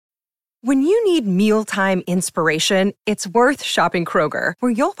When you need mealtime inspiration, it's worth shopping Kroger,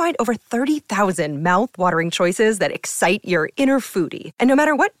 where you'll find over 30,000 mouth-watering choices that excite your inner foodie. And no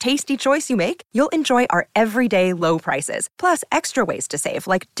matter what tasty choice you make, you'll enjoy our everyday low prices, plus extra ways to save,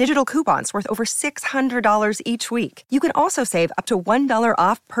 like digital coupons worth over $600 each week. You can also save up to $1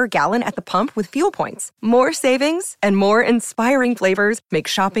 off per gallon at the pump with fuel points. More savings and more inspiring flavors make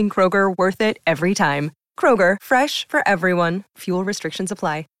shopping Kroger worth it every time. Kroger, fresh for everyone. Fuel restrictions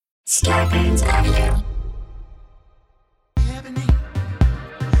apply. Scarpins Avenue.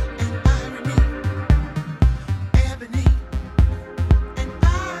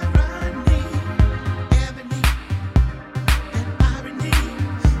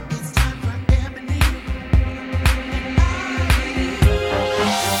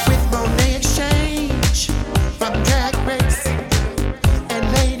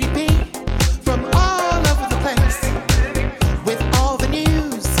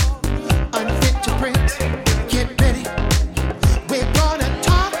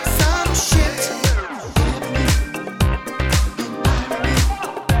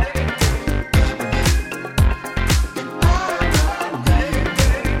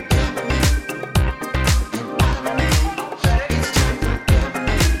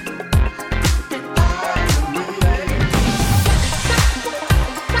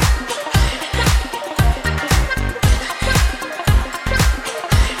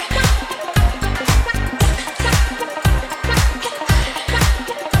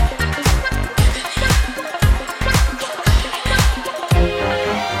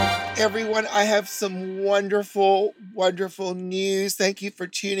 Everyone, I have some wonderful, wonderful news. Thank you for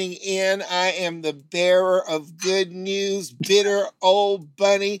tuning in. I am the bearer of good news. Bitter old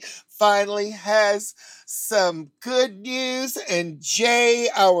bunny finally has some good news, and Jay,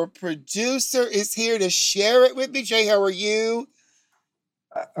 our producer, is here to share it with me. Jay, how are you?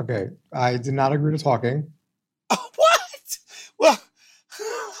 Okay, I did not agree to talking. Oh, what? Well,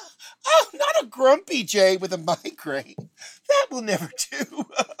 oh, not a grumpy Jay with a migraine. That will never do.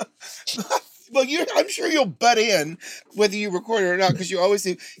 Well, I'm sure you'll butt in whether you record it or not, because you always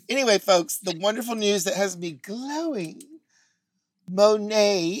do. Anyway, folks, the wonderful news that has me glowing.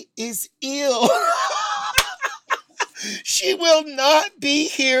 Monet is ill. She will not be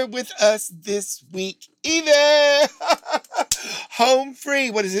here with us this week either. Home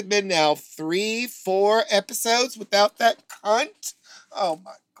free. What has it been now? 3-4 episodes without that cunt? Oh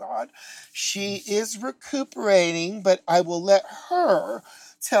my God. She is recuperating, but I will let her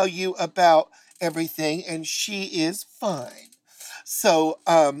tell you about everything, and she is fine. So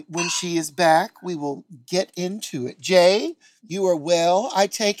when she is back, we will get into it. Jay, you are well, I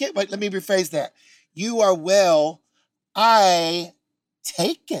take it. But let me rephrase that. You are well, I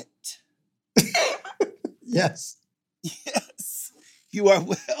take it. Yes. Yes, you are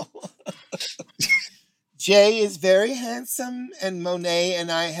well. Jay is very handsome, and Monet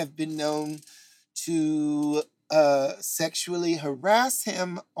and I have been known to sexually harass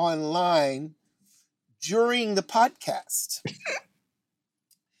him online during the podcast.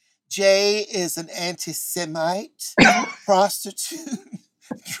 Jay is an anti-Semite, prostitute,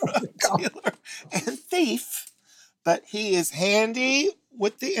 drug dealer, and thief, but he is handy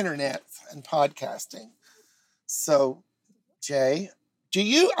with the internet and podcasting. So, Jay,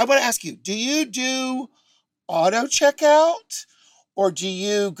 I want to ask you, do you do auto checkout, or do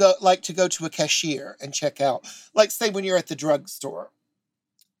you like to go to a cashier and check out? Like, say, when you're at the drugstore.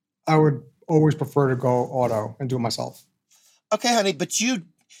 I would always prefer to go auto and do it myself. Okay, honey, but you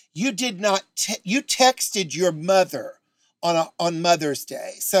did not. You texted your mother on Mother's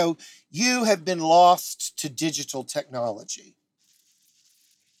Day, so you have been lost to digital technology.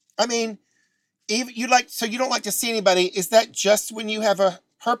 I mean, you don't like to see anybody. Is that just when you have a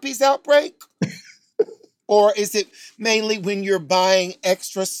herpes outbreak? Or is it mainly when you're buying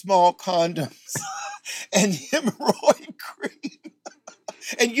extra small condoms and hemorrhoid cream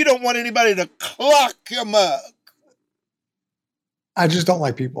and you don't want anybody to clock your mug? I just don't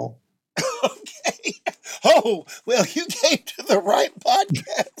like people. Okay. Oh, well, you came to the right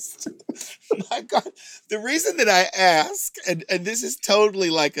podcast. My God. The reason that I ask, and this is totally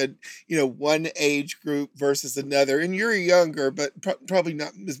like a, one age group versus another, and you're younger, but probably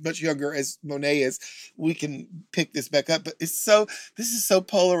not as much younger as Monet is. We can pick this back up, but this is so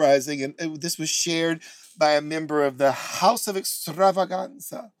polarizing, and this was shared by a member of the House of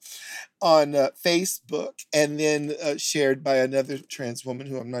Extravaganza on Facebook, and then shared by another trans woman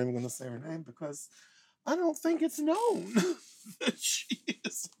who I'm not even going to say her name because I don't think it's known that she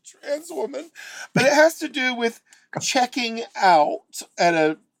is a trans woman. But it has to do with checking out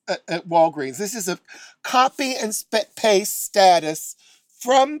at Walgreens. This is a copy and paste status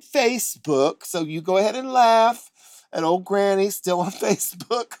from Facebook. So you go ahead and laugh at old Granny still on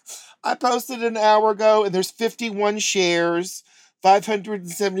Facebook. I posted an hour ago and there's 51 shares,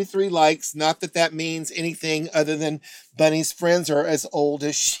 573 likes. Not that that means anything other than Bunny's friends are as old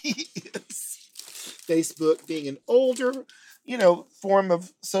as she is. Facebook being an older, form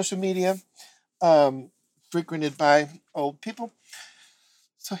of social media, frequented by old people.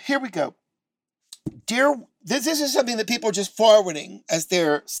 So here we go. This is something that people are just forwarding as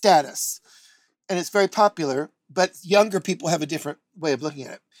their status. And it's very popular, but younger people have a different way of looking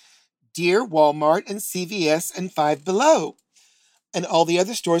at it. Dear Walmart and CVS and Five Below, and all the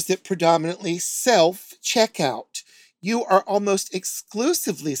other stores that predominantly self-checkout. You are almost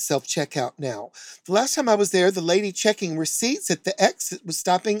exclusively self-checkout now. The last time I was there, the lady checking receipts at the exit was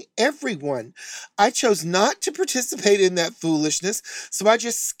stopping everyone. I chose not to participate in that foolishness, so I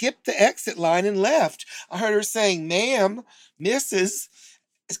just skipped the exit line and left. I heard her saying, ma'am, Mrs.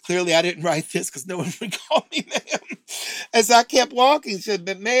 Clearly, I didn't write this because no one would call me ma'am. As I kept walking, she said,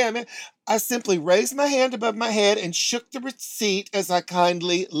 but ma'am, I simply raised my hand above my head and shook the receipt as I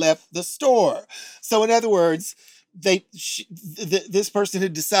kindly left the store. So in other words, this person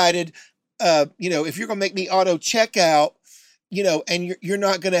had decided, if you're going to make me auto checkout, and you're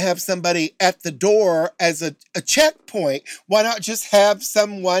not going to have somebody at the door as a checkpoint, why not just have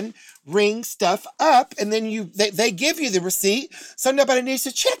someone ring stuff up and then they give you the receipt, so nobody needs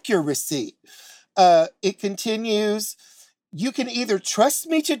to check your receipt. It continues, you can either trust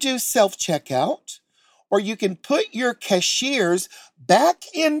me to do self-checkout, or you can put your cashiers back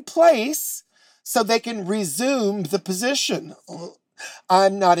in place so they can resume the position.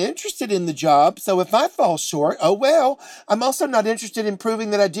 I'm not interested in the job, so if I fall short, oh well. I'm also not interested in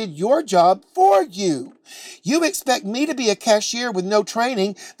proving that I did your job for you. You expect me to be a cashier with no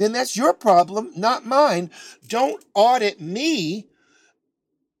training, then that's your problem, not mine. Don't audit me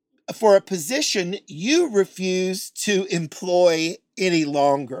for a position you refuse to employ any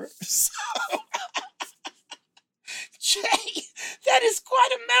longer. So, Jay, that is quite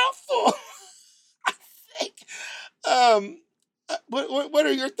a mouthful. I think. What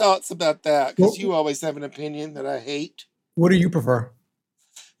are your thoughts about that? Because you always have an opinion that I hate. What do you prefer?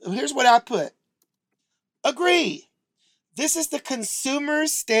 Here's what I put. Agree. This is the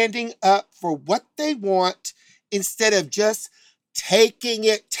consumers standing up for what they want instead of just taking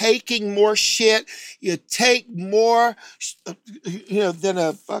more shit. You take more, than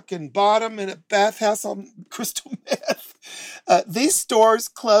a fucking bottom in a bathhouse on crystal meth. These stores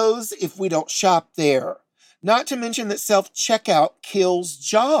close if we don't shop there. Not to mention that self-checkout kills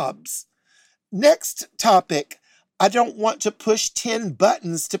jobs. Next topic. I don't want to push 10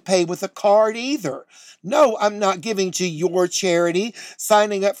 buttons to pay with a card either. No, I'm not giving to your charity,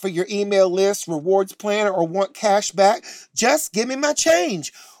 signing up for your email list, rewards plan, or want cash back. Just give me my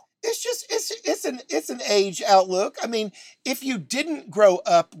change. It's an age outlook. I mean, if you didn't grow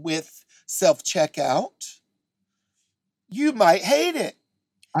up with self-checkout, you might hate it.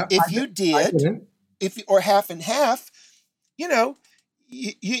 If you did, or half and half,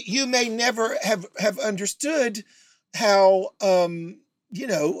 you may never have understood how,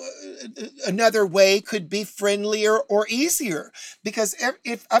 another way could be friendlier or easier. Because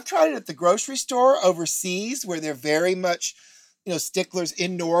if I've tried it at the grocery store overseas, where they're very much, sticklers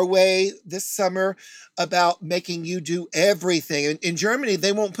in Norway this summer about making you do everything. In Germany,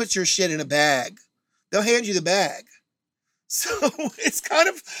 they won't put your shit in a bag. They'll hand you the bag. So it's kind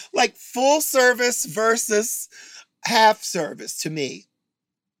of like full service versus half service to me.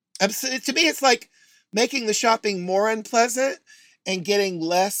 To me, it's like making the shopping more unpleasant and getting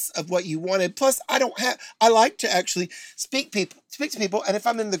less of what you wanted. Plus, I like to actually speak to people. And if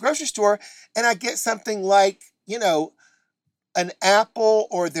I'm in the grocery store and I get something like, an apple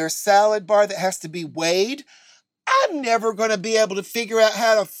or their salad bar that has to be weighed, I'm never going to be able to figure out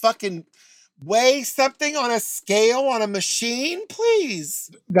how to fucking weigh something on a scale on a machine, please.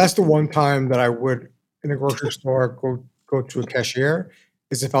 That's the one time that I would, in a grocery store, go to a cashier,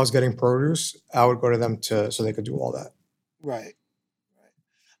 is if I was getting produce, I would go to them so they could do all that. Right.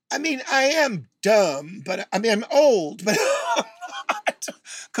 I mean, I am dumb, but I'm old, but I'm not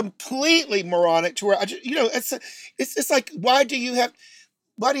completely moronic to where I just, it's like, why do you have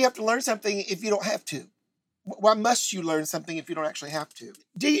to learn something if you don't have to? Why must you learn something if you don't actually have to?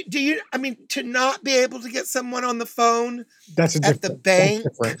 Do you to not be able to get someone on the phone at the bank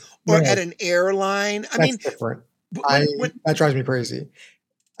or at an airline? That's different. That drives me crazy.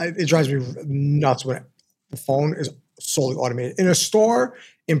 It drives me nuts when the phone is solely automated. In a store,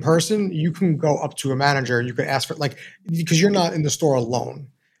 in person, you can go up to a manager. You can ask for because you're not in the store alone.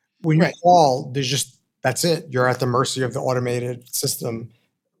 When you call, there's just that's it. You're at the mercy of the automated system,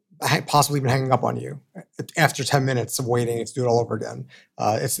 possibly even hanging up on you after 10 minutes of waiting to do it all over again.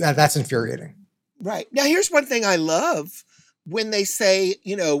 That's infuriating. Right. Now, here's one thing I love when they say,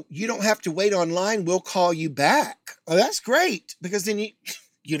 you don't have to wait online. We'll call you back. Oh, that's great, because then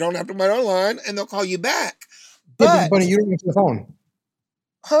you don't have to wait online and they'll call you back. But you don't answer the phone.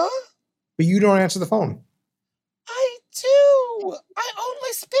 Huh? But you don't answer the phone. I do. I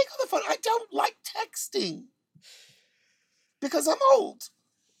only speak on the phone. I don't like texting because I'm old.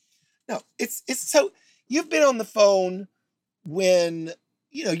 No, it's so you've been on the phone when,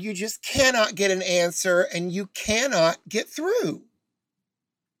 you just cannot get an answer and you cannot get through.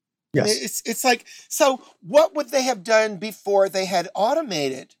 Yes. I mean, it's like, so what would they have done before they had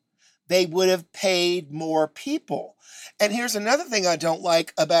automated? They would have paid more people. And here's another thing I don't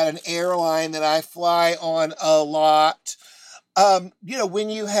like about an airline that I fly on a lot. When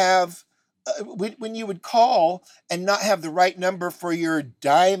you have, when you would call and not have the right number for your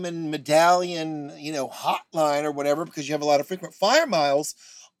diamond medallion, hotline or whatever, because you have a lot of frequent flyer miles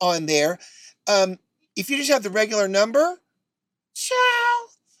on there. If you just have the regular number, ciao,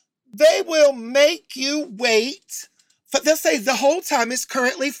 they will make you wait. But they'll say the whole time is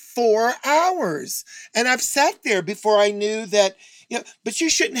currently 4 hours. And I've sat there before I knew that, but you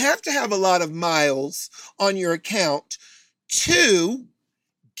shouldn't have to have a lot of miles on your account to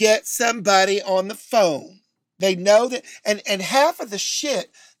get somebody on the phone. They know that, and half of the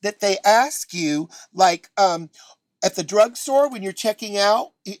shit that they ask you, like at the drugstore when you're checking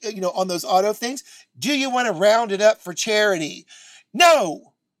out, on those auto things, do you want to round it up for charity?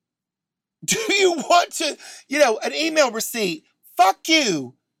 No. Do you want to, an email receipt? Fuck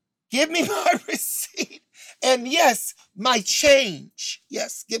you. Give me my receipt. And yes, my change.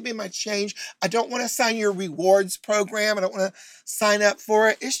 Yes, give me my change. I don't want to sign your rewards program. I don't want to sign up for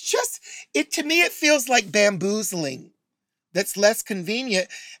it. It's just, to me, it feels like bamboozling. That's less convenient.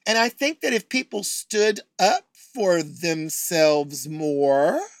 And I think that if people stood up for themselves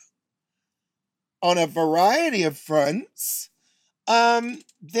more on a variety of fronts,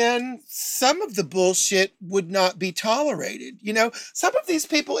 then some of the bullshit would not be tolerated. Some of these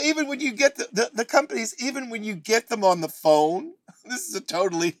people, even when you get the companies, even when you get them on the phone, this is a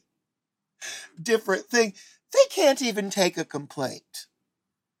totally different thing. They can't even take a complaint.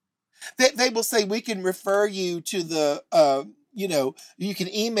 They will say, we can refer you to the, you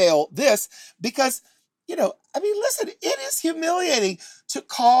can email this because, listen, it is humiliating to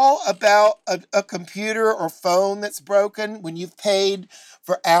call about a computer or phone that's broken when you've paid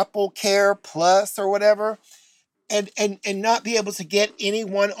for Apple Care Plus or whatever and not be able to get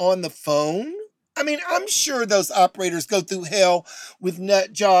anyone on the phone. I mean, I'm sure those operators go through hell with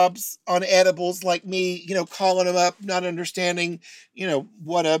nut jobs on edibles like me, calling them up, not understanding,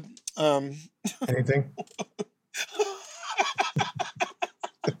 what a... Anything?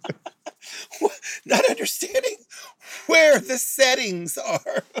 Not understanding where the settings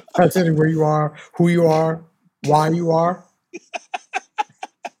are. Not understanding where you are, who you are, why you are.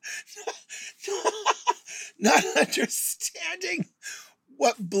 Not understanding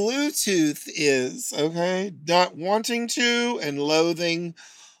what Bluetooth is, okay? Not wanting to and loathing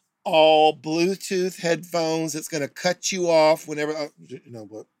all Bluetooth headphones. It's going to cut you off whenever,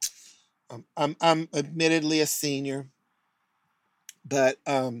 what? I'm admittedly a senior, but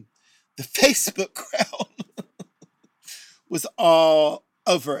the Facebook crowd was all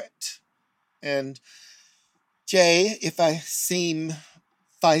over it. And Jay, if I seem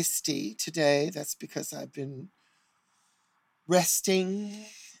feisty today, that's because I've been resting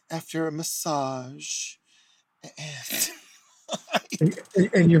after a massage.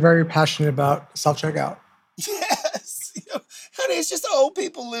 And you're very passionate about self-checkout. Yes. Honey, it's just old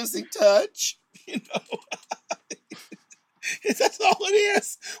people losing touch. That's all it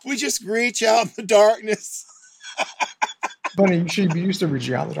is. We just reach out in the darkness. Bunny, you should be used to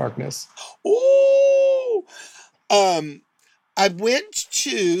reaching out in the darkness. Ooh. I went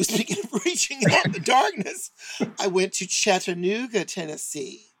to, speaking of reaching out in the darkness, I went to Chattanooga,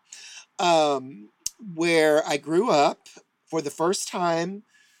 Tennessee, where I grew up for the first time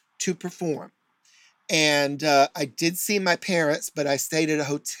to perform. And I did see my parents, but I stayed at a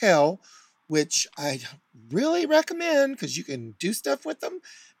hotel, which I really recommend because you can do stuff with them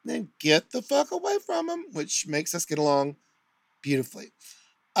and then get the fuck away from them, which makes us get along beautifully.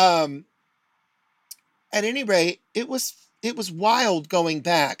 At any rate, it was wild going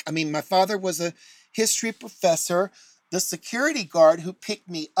back. I mean, my father was a history professor. The security guard who picked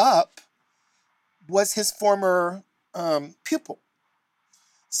me up was his former pupil.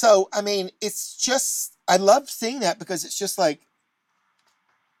 So, I mean, it's just, I love seeing that because it's just like,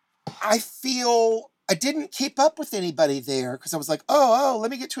 I feel I didn't keep up with anybody there because I was like, oh, let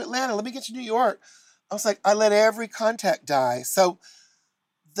me get to Atlanta. Let me get to New York. I was like, I let every contact die. So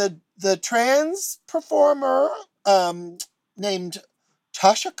the trans performer named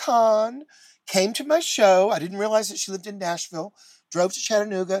Tasha Khan came to my show. I didn't realize that she lived in Nashville, drove to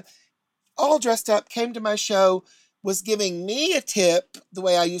Chattanooga, all dressed up, came to my show, was giving me a tip the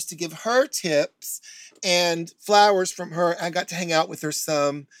way I used to give her tips and flowers from her. I got to hang out with her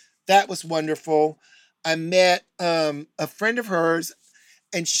some. That was wonderful. I met a friend of hers,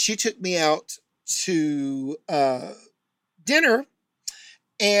 and she took me out to dinner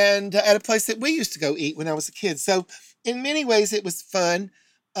and at a place that we used to go eat when I was a kid. So in many ways, it was fun.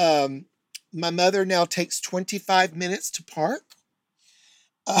 My mother now takes 25 minutes to park.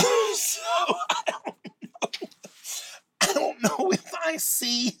 So I don't know if I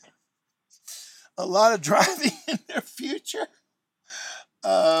see a lot of driving in their future.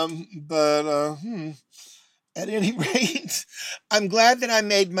 But at any rate, I'm glad that I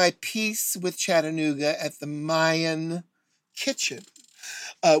made my peace with Chattanooga at the Mayan Kitchen,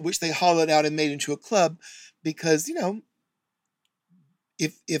 which they hollowed out and made into a club because, you know,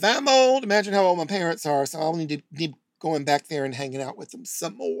 if I'm old, imagine how old my parents are. So I'll need going back there and hanging out with them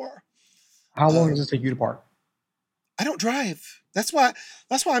some more. How long does it take you to park? I don't drive. That's why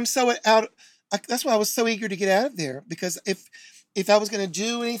I'm so out. That's why I was so eager to get out of there, because if I was going to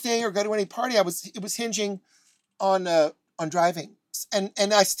do anything or go to any party, it was hinging on driving. And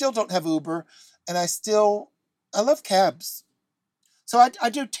I still don't have Uber, and I love cabs. So I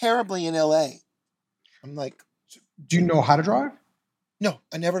do terribly in LA. I'm like, do you know how to drive? No,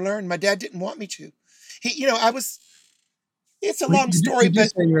 I never learned. My dad didn't want me to. It's a long story, you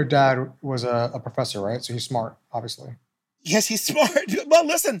but say your dad was a professor, right? So he's smart, obviously. Yes, he's smart. Well,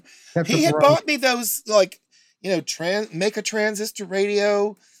 listen, he had bought me those, like, you know, make a transistor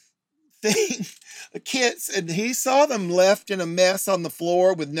radio thing, kits, and he saw them left in a mess on the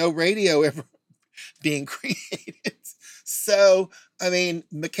floor with no radio ever being created. So, I mean,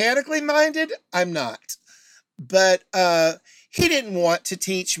 mechanically minded, I'm not. But he didn't want to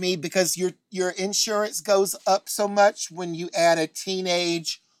teach me because your insurance goes up so much when you add a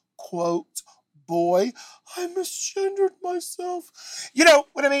teenage, quote, boy. I misgendered myself. You know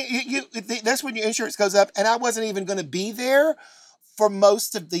what I mean? That's when your insurance goes up. And I wasn't even going to be there for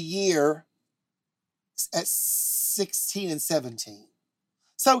most of the year at 16 and 17.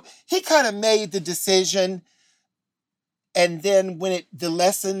 So he kind of made the decision. And then when the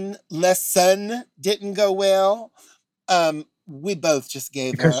lesson didn't go well, we both just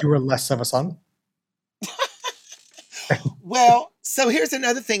gave up. Because you were less of a son? Well, so here's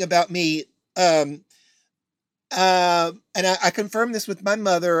another thing about me. And I confirmed this with my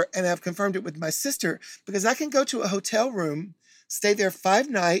mother, and I've confirmed it with my sister, because I can go to a hotel room, stay there 5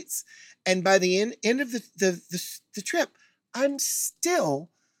 nights, and by the end of the trip, I'm still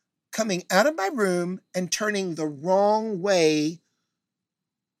coming out of my room and turning the wrong way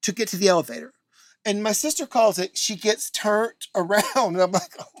to get to the elevator. And my sister calls it, she gets turned around. And I'm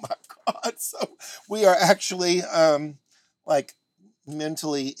like, oh my God. So we are actually like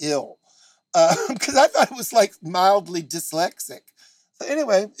mentally ill. Because I thought it was like mildly dyslexic. So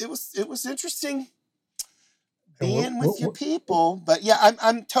anyway, it was interesting being with your people. But yeah,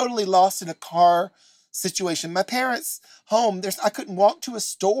 I'm totally lost in a car situation. My parents' home, I couldn't walk to a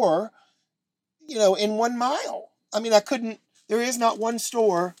store, you know, in 1 mile. I mean, there is not one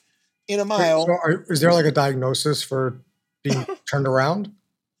store in a mile. So is there like a diagnosis for being turned around?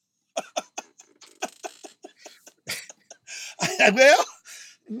 Well,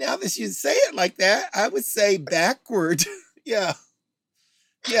 now that you say it like that, I would say backward. Yeah.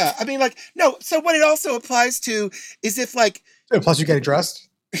 Yeah. I mean, like, no. So what it also applies to is if, like. Plus you get dressed.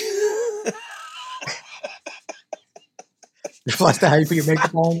 Plus how you put your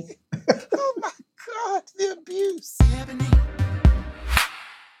makeup on. Oh my God, the abuse.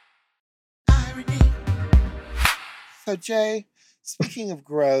 So Jay, speaking of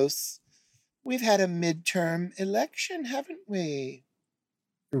gross, we've had a midterm election, haven't we?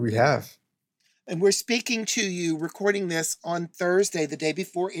 We have. And we're speaking to you, recording this on Thursday, the day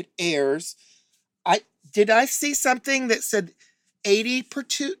before it airs. Did I see something that said 80 per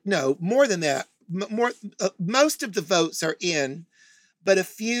 2? No, more than that. Most of the votes are in, but a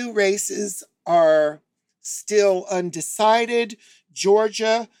few races are still undecided.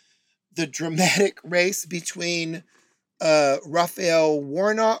 Georgia, the dramatic race between Raphael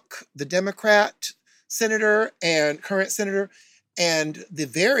Warnock, the Democrat senator and current senator, and the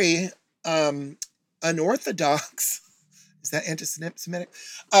very unorthodox, is that anti-Semitic?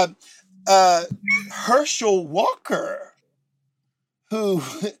 Herschel Walker, who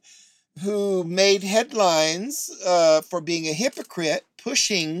who made headlines for being a hypocrite,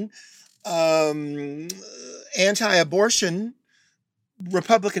 pushing anti-abortion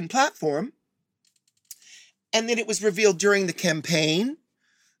Republican platform. And then it was revealed during the campaign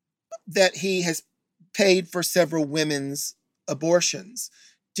that he has paid for several women's abortions.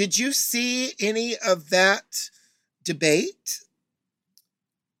 Did you see any of that debate?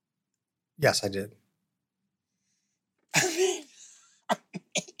 Yes, I did.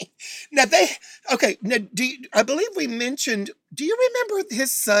 Now I believe we mentioned, do you remember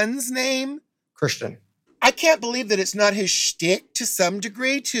his son's name? Christian. I can't believe that it's not his shtick to some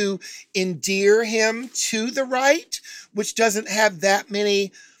degree to endear him to the right, which doesn't have that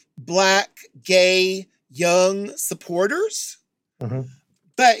many Black, gay, young supporters. Mm-hmm.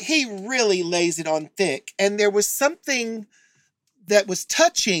 But he really lays it on thick. And there was something that was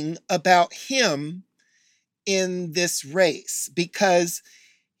touching about him in this race, because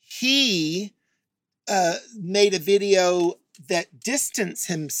he made a video that distanced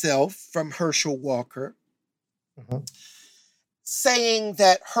himself from Herschel Walker, saying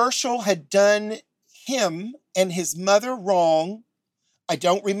that Herschel had done him and his mother wrong. I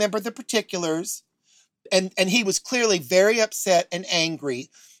don't remember the particulars. And he was clearly very upset and angry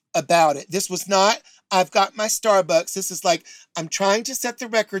about it. This was not, I've got my Starbucks. This is like, I'm trying to set the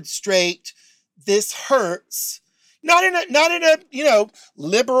record straight. This hurts. Not in a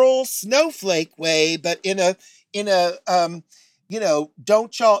liberal snowflake way, but in a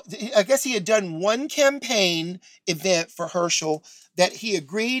don't y'all, I guess he had done one campaign event for Herschel that he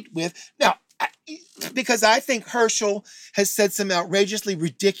agreed with. Now, because I think Herschel has said some outrageously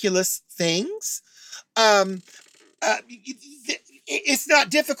ridiculous things, it's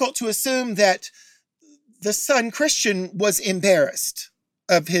not difficult to assume that the son Christian was embarrassed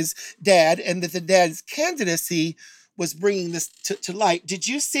of his dad and that the dad's candidacy was bringing this to light. Did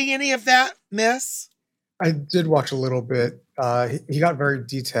you see any of that mess? I did watch a little bit. He got very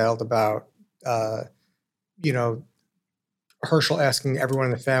detailed about, Herschel asking everyone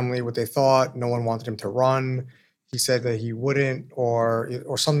in the family what they thought. No one wanted him to run. He said that he wouldn't,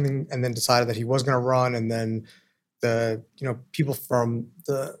 or something, and then decided that he was going to run. And then the people from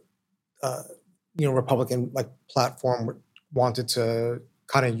the Republican platform wanted to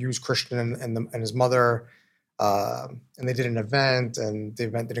kind of use Christian and his mother, and they did an event, and the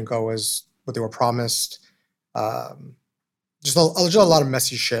event didn't go as what they were promised. Just a lot of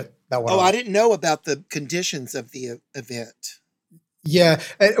messy shit that went on. I didn't know about the conditions of the event. Yeah,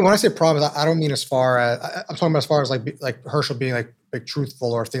 and when I say promise, I don't mean as far as I'm talking about as far as like Herschel being like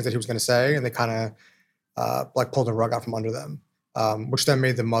truthful or things that he was going to say, and they kind of pulled the rug out from under them, which then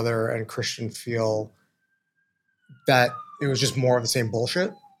made the mother and Christian feel that it was just more of the same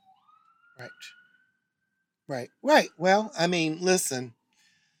bullshit. Right. Well, I mean, listen,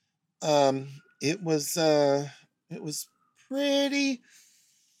 it was pretty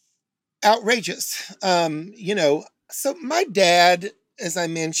outrageous. So my dad, as I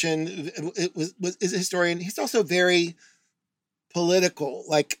mentioned, is a historian. He's also very political.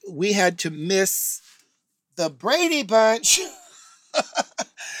 Like, we had to miss the Brady Bunch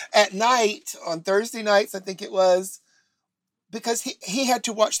at night on Thursday nights, I think it was, because he had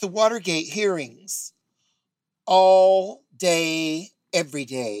to watch the Watergate hearings all day, every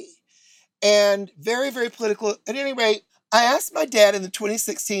day. And very, very political. At any rate, I asked my dad in the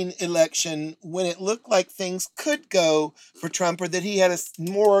 2016 election, when it looked like things could go for Trump, or that he had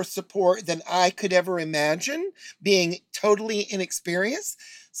more support than I could ever imagine, being totally inexperienced.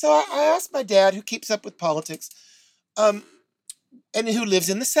 So I asked my dad, who keeps up with politics, and who lives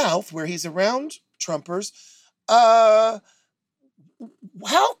in the South, where he's around Trumpers, how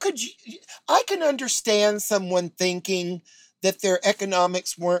could you? I can understand someone thinking that their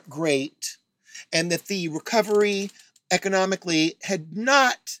economics weren't great and that the recovery economically had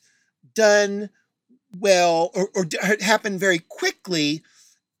not done well or had happened very quickly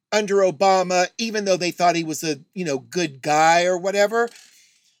under Obama, even though they thought he was a good guy or whatever.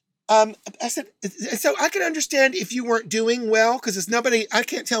 I said, so I can understand if you weren't doing well, because I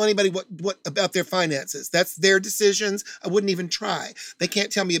can't tell anybody what about their finances. That's their decisions. I wouldn't even try. They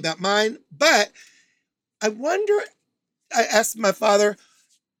can't tell me about mine. But I wonder, I asked my father,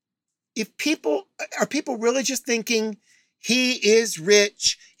 if people really just thinking he is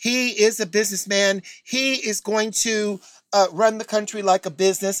rich, he is a businessman, he is going to run the country like a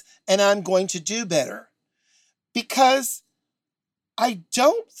business, and I'm going to do better? Because I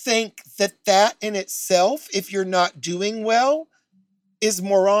don't think that in itself, if you're not doing well, is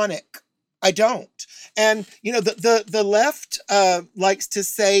moronic. I don't. And, the left likes to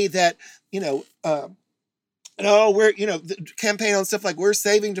say that, and we're, the campaign on stuff like we're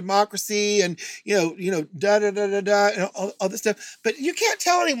saving democracy and, da da da da da, and all this stuff. But you can't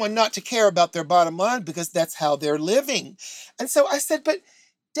tell anyone not to care about their bottom line because that's how they're living. And so I said, but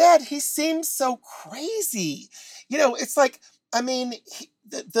Dad, he seems so crazy. It's like, I mean,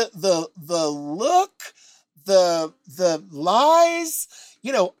 the look, the lies,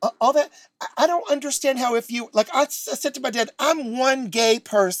 all that. I don't understand how if you, like I said to my dad, I'm one gay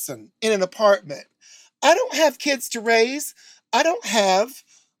person in an apartment. I don't have kids to raise. I don't have,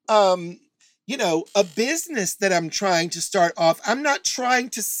 a business that I'm trying to start off. I'm not trying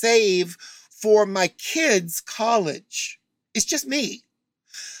to save for my kids' college. It's just me.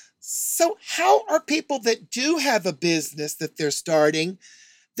 So how are people that do have a business that they're starting,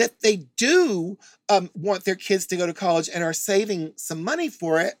 that they do want their kids to go to college and are saving some money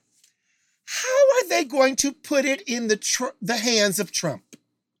for it, how are they going to put it in the hands of Trump?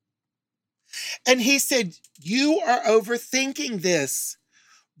 And he said, you are overthinking this.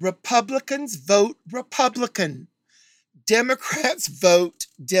 Republicans vote Republican. Democrats vote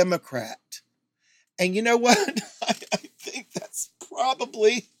Democrat. And you know what? I think that's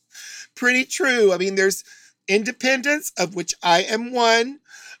probably pretty true. I mean, there's independents, of which I am one,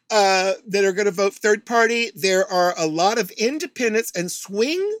 that are going to vote third party. There are a lot of independents and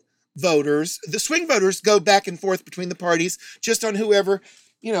swing voters. The swing voters go back and forth between the parties just on whoever,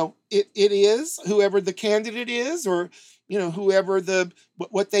 it is, whoever the candidate is, or, whoever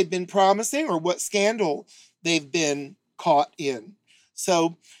what they've been promising or what scandal they've been caught in.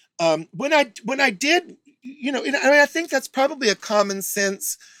 So when I did, I think that's probably a common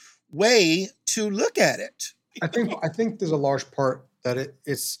sense way to look at it. I think there's a large part that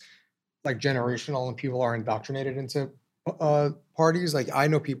it's like generational and people are indoctrinated into parties. Like I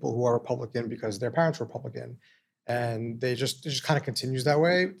know people who are Republican because their parents were Republican, and it just kind of continues that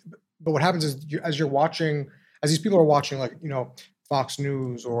way. But what happens is as these people are watching, like Fox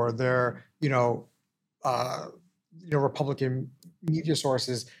News or their Republican media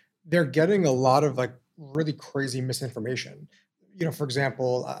sources, they're getting a lot of like really crazy misinformation. For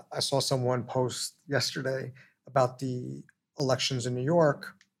example, I saw someone post yesterday about the elections in New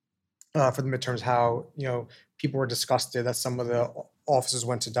York for the midterms, how, people were disgusted that some of the offices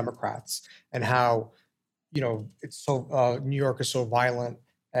went to Democrats and how, it's so, New York is so violent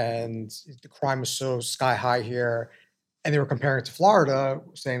and the crime is so sky high here. And they were comparing it to Florida,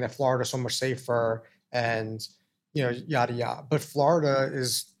 saying that Florida is so much safer and, yada, yada. But Florida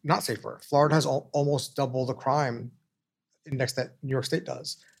is not safer. Florida has almost double the crime index that New York State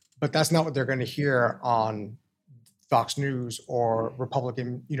does. But that's not what they're going to hear on Fox News or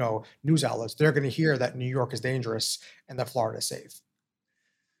Republican, news outlets. They're going to hear that New York is dangerous and that Florida is safe.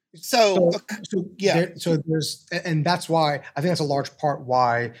 So there's, and that's why I think that's a large part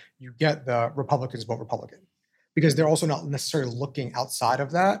why you get the Republicans vote Republican, because they're also not necessarily looking outside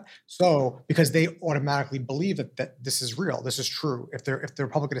of that. So because they automatically believe that this is real, this is true. If the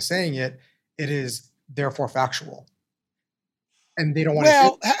Republican is saying it, it is therefore factual. And they don't want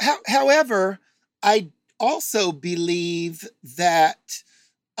to. However, I also believe that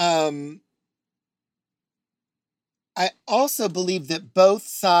both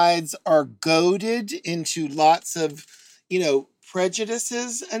sides are goaded into lots of,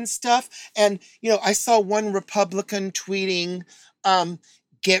 prejudices and stuff. And, I saw one Republican tweeting,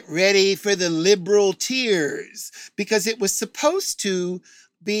 get ready for the liberal tears, because it was supposed to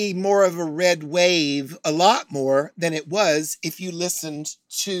be more of a red wave, a lot more than it was if you listened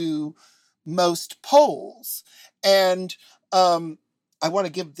to most polls. And I want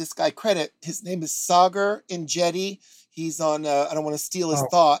to give this guy credit. His name is Sagar Enjeti. He's on, I don't want to steal his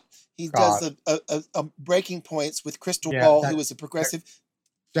thought. He does a Breaking Points with Crystal Ball, who is a progressive.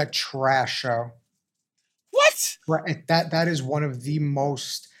 That trash show. What? That is one of the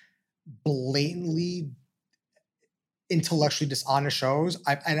most blatantly intellectually dishonest shows.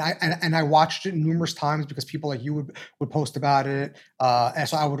 I watched it numerous times because people like you would post about it. And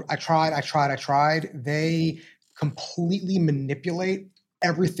so I tried. They completely manipulate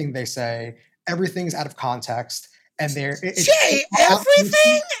everything they say. Everything's out of context. And everything.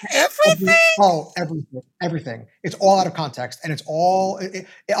 Everything. It's all out of context, and it's all.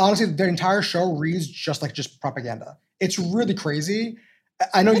 Honestly, the entire show reads just like propaganda. It's really crazy.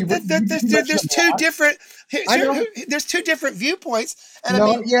 I know there's two different. There's two different viewpoints, and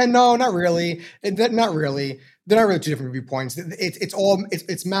not really. Not really. They're not really two different viewpoints.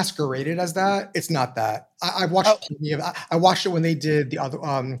 It's masqueraded as that. It's not that. I watched plenty of. I watched it when they did the other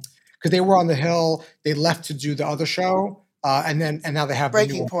because they were on the Hill. They left to do the other show And now they have the new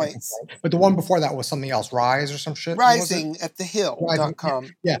Breaking one, Points. but the one before that was something else, Rise or some shit. Rising at the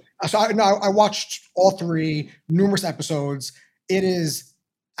Hill.com. Yeah. So I watched all 3 numerous episodes. It is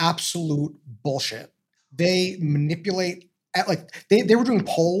absolute bullshit. They manipulate they were doing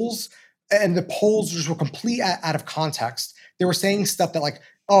polls, and the polls just were complete out of context. They were saying stuff that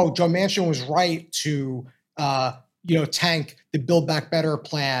oh, Joe Manchin was right to tank the Build Back Better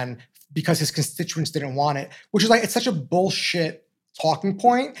plan because his constituents didn't want it, which is it's such a bullshit talking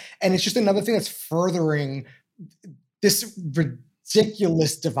point. And it's just another thing that's furthering this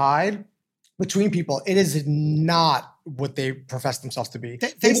ridiculous divide between people. It is not what they profess themselves to be.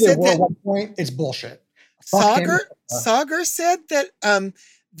 They said that at one point, it's bullshit. Sagar said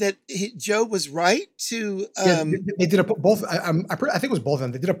that Joe was right to. They did both. I think it was both of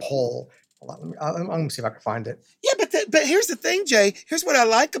them. They did a poll. Hold on, I'm going to see if I can find it. Yeah, but here's the thing, Jay. Here's what I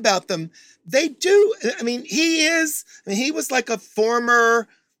like about them. They do. I mean, he was like a former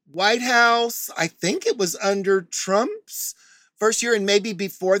White House. I think it was under Trump's first year, and maybe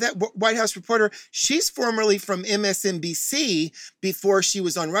before that, White House reporter. She's formerly from MSNBC before she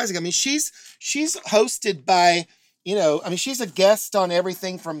was on Rising. I mean, she's hosted by, she's a guest on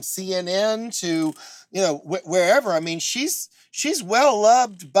everything from CNN to, wherever. I mean, she's well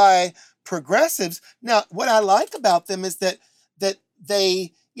loved by progressives. Now, what I like about them is that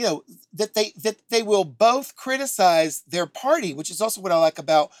they will both criticize their party, which is also what I like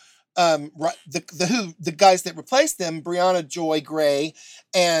about the guys that replaced them, Brianna Joy Gray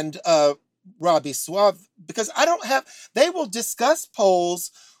and Robbie Suave, because they will discuss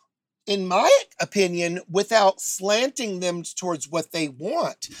polls, in my opinion, without slanting them towards what they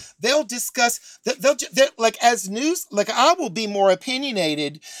want. They'll discuss that as news, I will be more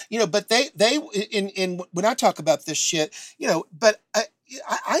opinionated, but they when I talk about this shit, but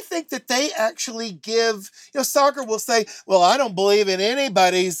I think that they actually give, Sagar will say, well, I don't believe in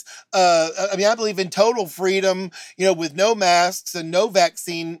anybody's, I believe in total freedom, with no masks and no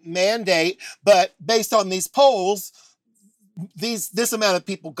vaccine mandate, but based on these polls, this amount of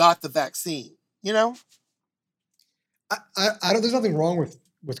people got the vaccine, I don't, there's nothing wrong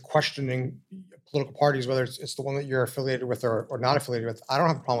with questioning political parties, whether it's the one that you're affiliated with or not affiliated with. I don't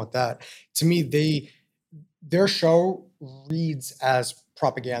have a problem with that. To me, their show reads as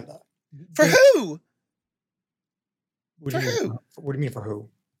propaganda. For who? What do you mean for who?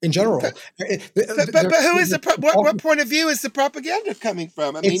 In general. But who is what point of view is the propaganda coming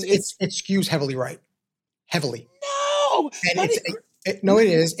from? I mean, it skews heavily right. Heavily. No. It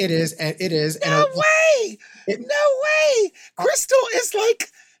is. No way. Crystal is like,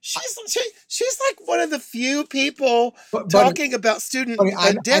 she's like one of the few people talking about student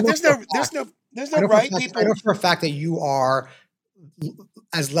death. There's no right people. I know for a fact that you are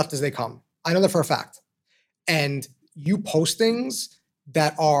as left as they come. I know that for a fact. And you post things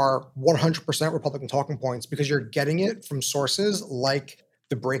that are 100% Republican talking points because you're getting it from sources like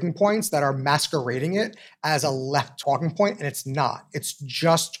the Breaking Points that are masquerading it as a left talking point, and it's not. It's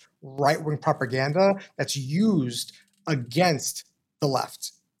just right-wing propaganda that's used against the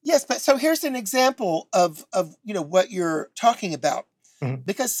left. Yes, but so here's an example of what you're talking about. Mm-hmm.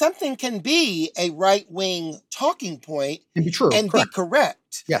 Because something can be a right-wing talking point and be true and be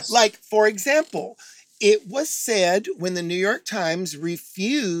correct. Yes. Like, for example, it was said when the New York Times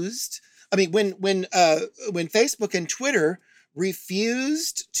refused, when Facebook and Twitter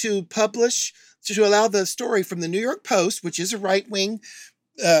refused to publish, to allow the story from the New York Post, which is a right-wing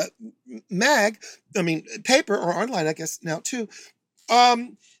paper, or online, I guess now too,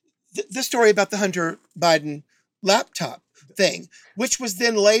 the story about the Hunter Biden laptop thing, which was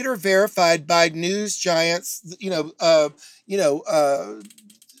then later verified by news giants,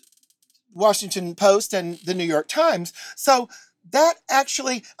 Washington Post and the New York Times. So that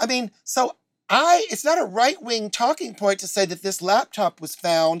actually, it's not a right-wing talking point to say that this laptop was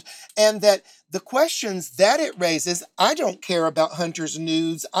found and that the questions that it raises, I don't care about Hunter's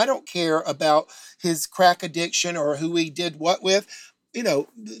nudes. I don't care about his crack addiction or who he did what with,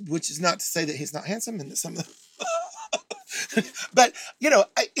 which is not to say that he's not handsome and that some of the but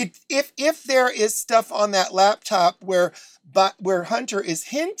if there is stuff on that laptop where Hunter is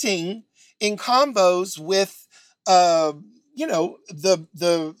hinting in combos with the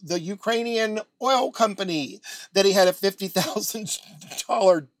Ukrainian oil company that he had a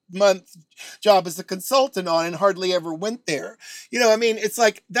 $50,000 month job as a consultant on and hardly ever went there. It's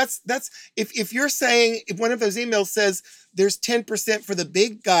like that's if you're saying, if one of those emails says there's 10% for the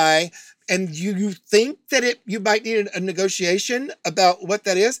big guy and you think that you might need a negotiation about what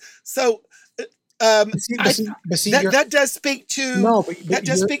that is. So I, But see, that does speak to no, but that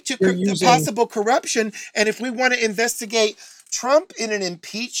does speak to using, possible corruption. And if we want to investigate Trump in an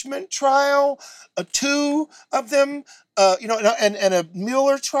impeachment trial, two of them, and a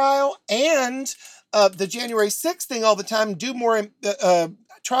Mueller trial, and the January 6th thing all the time, do more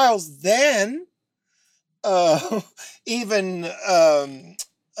trials than even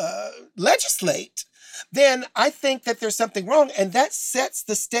legislate, then I think that there's something wrong. And that sets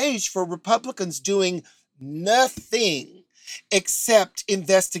the stage for Republicans doing nothing except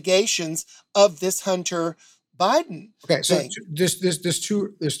investigations of this Hunter Biden. Okay, so thing. there's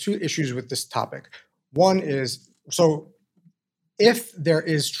two issues with this topic. One is, so if there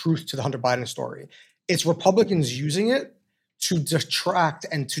is truth to the Hunter Biden story, it's Republicans using it to detract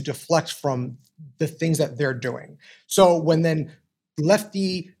and to deflect from the things that they're doing. So when then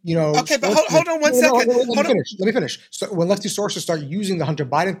lefty, okay, but hold on one second. Let me finish. So when lefty sources start using the Hunter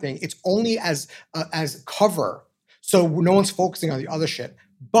Biden thing, it's only as cover. So no one's focusing on the other shit.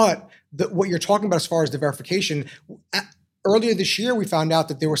 But what you're talking about as far as the verification, earlier this year, we found out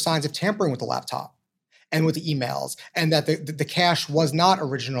that there were signs of tampering with the laptop and with the emails, and that the cache was not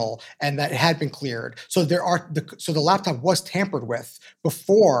original and that it had been cleared. So the laptop was tampered with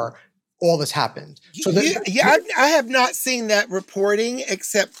before all this happened. So I have not seen that reporting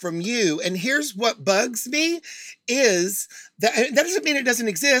except from you. And here's what bugs me is that doesn't mean it doesn't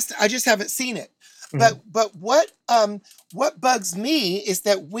exist. I just haven't seen it. Mm-hmm. But what bugs me is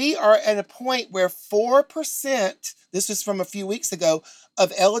that we are at a point where 4%, this was from a few weeks ago,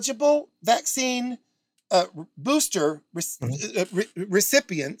 of eligible vaccine booster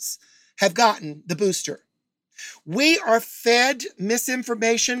recipients have gotten the booster. We are fed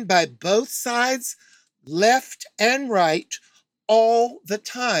misinformation by both sides, left and right, all the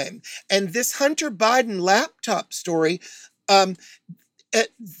time. And this Hunter Biden laptop story,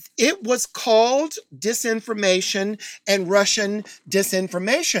 it was called disinformation and Russian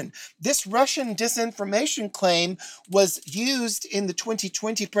disinformation. This Russian disinformation claim was used in the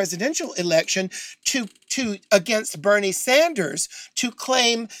 2020 presidential election to against Bernie Sanders, to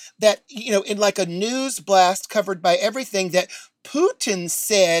claim that, in like a news blast covered by everything, that Putin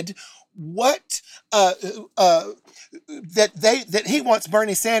said that he wants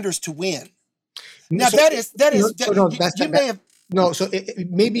Bernie Sanders to win. Now so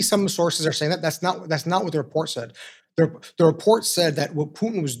maybe some sources are saying that that's not what the report said. The report said that what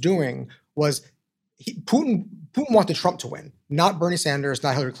Putin was doing was Putin wanted Trump to win, not Bernie Sanders,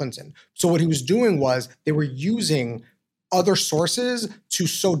 not Hillary Clinton. So what he was doing was they were using other sources to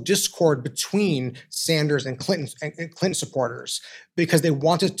sow discord between Sanders and Clinton supporters because they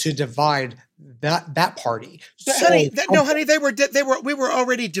wanted to divide that party. Honey, we were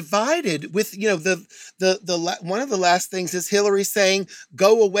already divided with, the one of the last things is Hillary saying,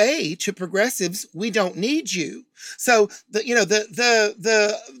 "Go away" to progressives. We don't need you. So that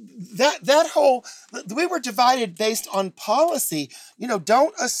whole, we were divided based on policy.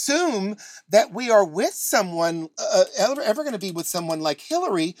 Don't assume that we are with someone ever going to be with someone like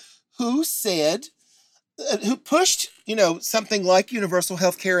Hillary, who said, who pushed, something like universal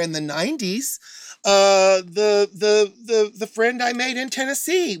health care in the 90s. The friend I made in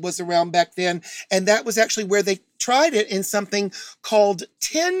Tennessee was around back then, and that was actually where they tried it in something called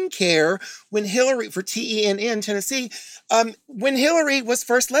TennCare when Hillary, for TENN, Tennessee, when Hillary was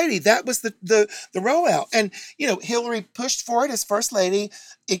first lady. That was the rollout, and Hillary pushed for it as first lady.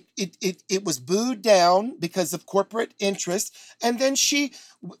 It was booed down because of corporate interest, and then she,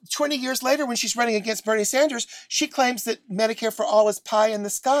 20 years later, when she's running against Bernie Sanders, she claims that Medicare for all is pie in the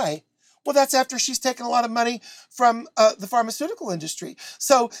sky. Well, that's after she's taken a lot of money from the pharmaceutical industry.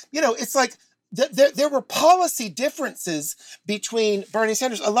 So, it's like there were policy differences between Bernie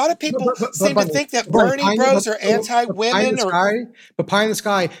Sanders. A lot of people seem to think that Bernie bros are anti-women. But pie in the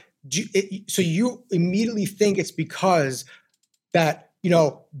sky, so you immediately think it's because that,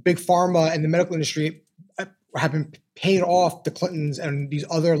 big pharma and the medical industry have been paid off the Clintons and these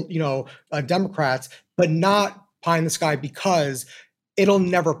other, Democrats, but not pie in the sky because it'll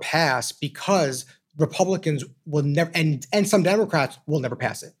never pass, because Republicans will never, and some Democrats will never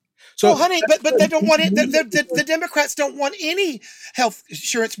pass it. So, honey, but they don't want it. The Democrats don't want any health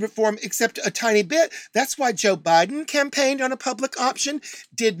insurance reform except a tiny bit. That's why Joe Biden campaigned on a public option,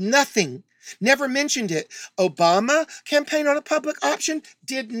 did nothing, never mentioned it. Obama campaigned on a public option,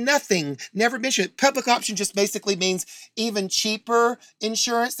 did nothing, never mentioned it. Public option just basically means even cheaper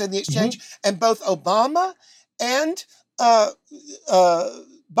insurance than the exchange. Mm-hmm. And both Obama and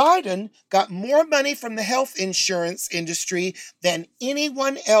Biden got more money from the health insurance industry than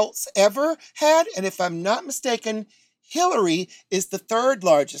anyone else ever had. And if I'm not mistaken, Hillary is the third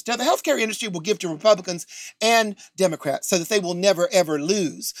largest. Now, the healthcare industry will give to Republicans and Democrats so that they will never, ever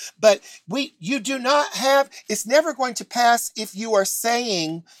lose. But you do not have, it's never going to pass if you are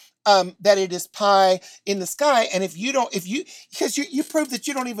saying that it is pie in the sky. And because you prove that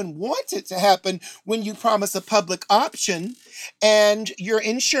you don't even want it to happen when you promise a public option and your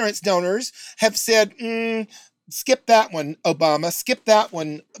insurance donors have said, skip that one, Obama, skip that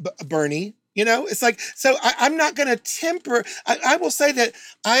one, Bernie. It's like, so I'm not going to temper. I will say that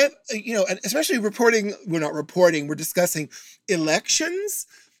and especially we're discussing elections.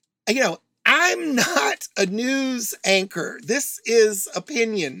 I'm not a news anchor. This is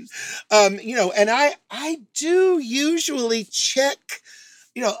opinion. And I do usually check,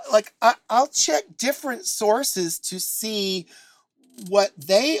 I'll check different sources to see what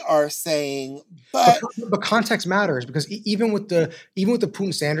they are saying, but context matters, because even with the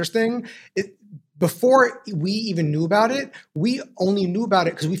Putin Sanders thing, before we even knew about it, we only knew about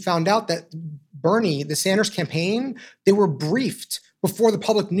it because we found out that Bernie, the Sanders campaign, they were briefed before the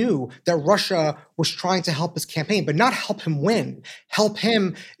public knew that Russia was trying to help his campaign, but not help him win, help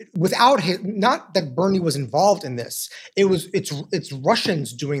him without him. Not that Bernie was involved in this. It's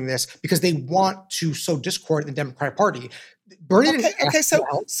Russians doing this because they want to sow discord in the Democratic Party. Bernie So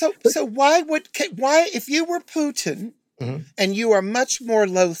why if you were Putin, and you are much more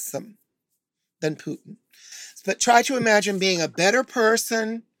loathsome than Putin, but try to imagine being a better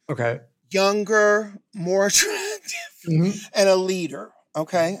person, younger, more attractive, and a leader.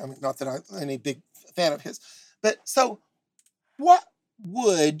 Okay, I mean, not that I'm any big fan of his, but so what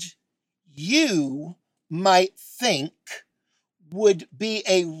would you might think would be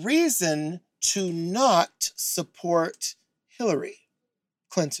a reason to not support Hillary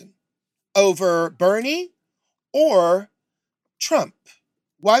Clinton over Bernie or Trump?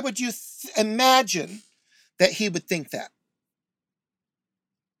 Why would you imagine that he would think that?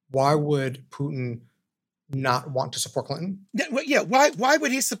 Why would Putin not want to support Clinton? Yeah. Why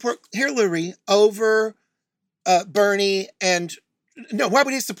would he support Hillary over Bernie and? No, why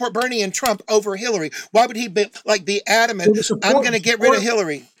would he support Bernie and Trump over Hillary? Why would he be adamant? I'm going to get rid of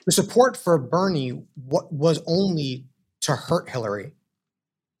Hillary. The support for Bernie was only to hurt Hillary.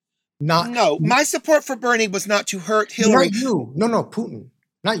 My support for Bernie was not to hurt Hillary. Not you. No, Putin.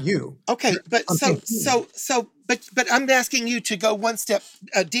 Not you. Okay, but but I'm asking you to go one step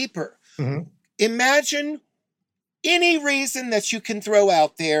deeper. Mm-hmm. Imagine any reason that you can throw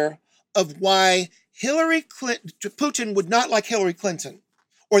out there of why Putin would not like Hillary Clinton,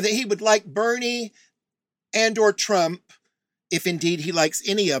 or that he would like Bernie and or Trump, if indeed he likes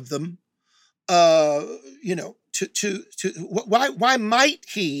any of them. Why might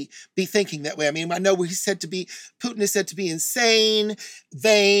he be thinking that way? I mean, I know Putin is said to be insane,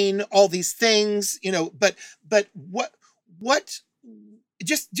 vain, all these things, but what,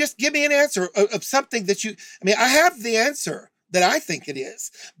 just give me an answer of something that I have the answer that I think it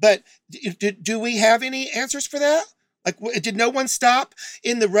is, but do we have any answers for that? Like, did no one stop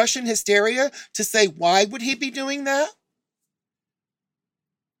in the Russian hysteria to say, why would he be doing that?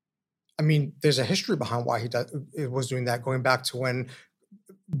 I mean, there's a history behind why he was doing that, going back to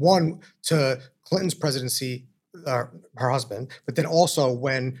to Clinton's presidency, her husband, but then also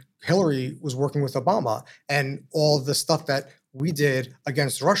when Hillary was working with Obama and all the stuff that we did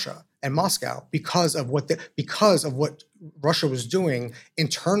against Russia and Moscow because of what Russia was doing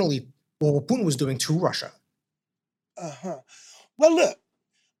internally, what Putin was doing to Russia. Well, look,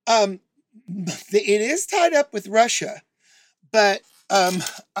 it is tied up with Russia, but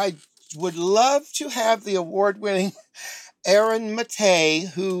I would love to have the award-winning Aaron Maté,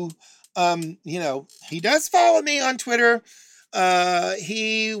 who, he does follow me on Twitter.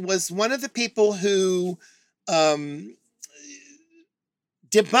 He was one of the people who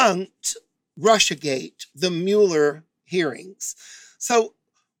debunked Russiagate, the Mueller hearings. So,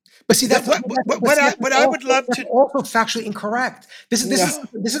 but see, that's what I would love to also factually incorrect. This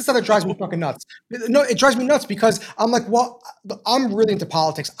is stuff that drives me fucking nuts. No, it drives me nuts because I'm like, well, I'm really into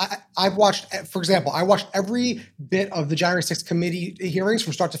politics. I've watched, for example, every bit of the January 6th committee hearings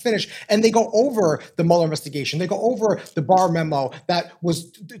from start to finish, and they go over the Mueller investigation. They go over the Barr memo that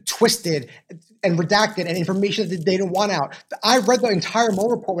was twisted and redacted and information that they didn't want out. I read the entire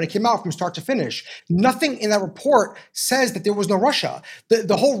Mueller report when it came out from start to finish. Nothing in that report says that there was no Russia.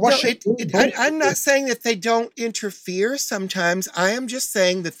 The whole Russia I'm not saying that they don't interfere sometimes. I am just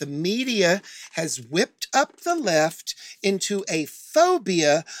saying that the media has whipped up the left into a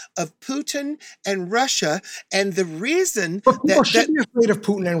phobia of Putin and Russia, and the reason but people should be afraid of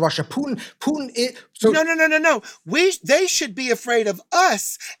Putin and Russia. Putin is so no. They should be afraid of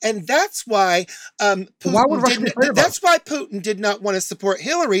us, and that's why Putin did not want to support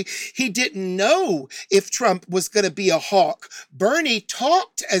Hillary. He didn't know if Trump was going to be a hawk. Bernie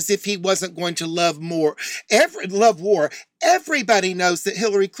talked as if he wasn't going to love war. Everybody knows that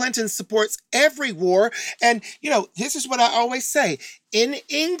Hillary Clinton supports every war. And, this is what I always say. In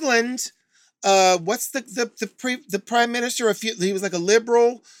England, what's the prime minister? He was like a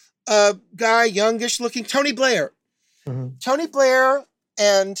liberal guy, youngish looking, Tony Blair. Mm-hmm. Tony Blair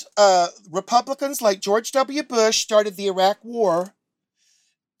and Republicans like George W. Bush started the Iraq War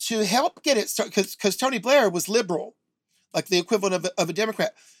to help get it started, because Tony Blair was liberal, like the equivalent of a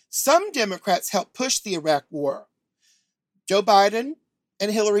Democrat. Some Democrats helped push the Iraq War. Joe Biden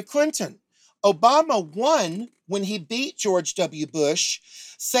and Hillary Clinton. Obama won when he beat George W. Bush,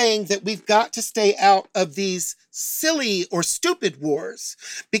 saying that we've got to stay out of these silly or stupid wars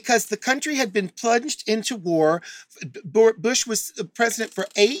because the country had been plunged into war. Bush was president for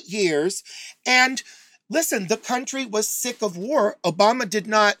 8 years. And listen, the country was sick of war. Obama did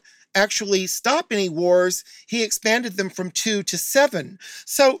not actually stop any wars. He expanded them from 2 to 7.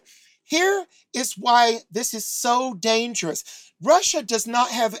 So here is why this is so dangerous. Russia does not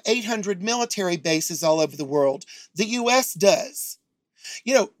have 800 military bases all over the world. The U.S. does.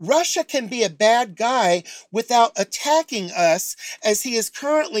 Russia can be a bad guy without attacking us, as he is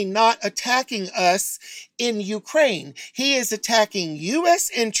currently not attacking us in Ukraine. He is attacking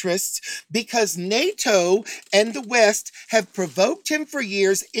U.S. interests because NATO and the West have provoked him for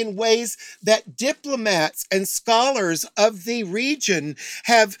years in ways that diplomats and scholars of the region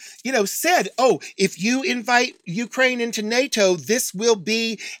have, said, if you invite Ukraine into NATO, this will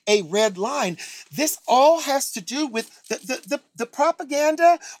be a red line. This all has to do with the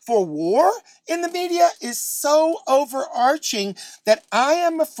propaganda for war in the media is so overarching that I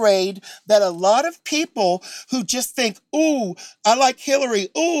am afraid that a lot of people who just think, ooh, I like Hillary.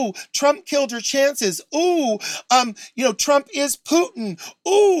 Ooh, Trump killed her chances. Ooh, Trump is Putin.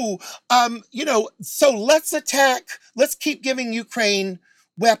 Ooh, so let's keep giving Ukraine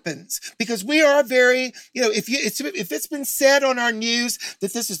weapons, because we are very, if it's been said on our news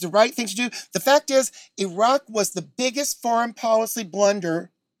that this is the right thing to do, the fact is Iraq was the biggest foreign policy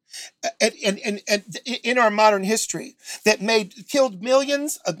blunder and in our modern history that killed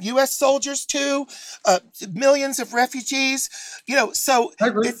millions of U.S. soldiers too, millions of refugees. So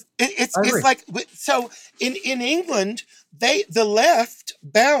it's like, so in England the left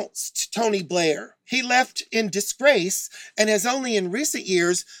bounced Tony Blair. He left in disgrace and has only in recent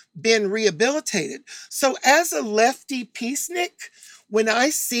years been rehabilitated. So as a lefty peacenik, when I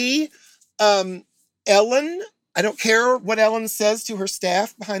see Ellen, I don't care what Ellen says to her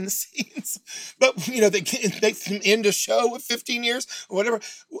staff behind the scenes, but they can end a show with 15 years or whatever.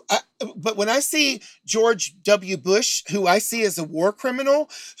 But when I see George W. Bush, who I see as a war criminal,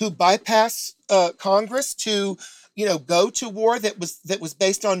 who bypassed Congress to go to war that was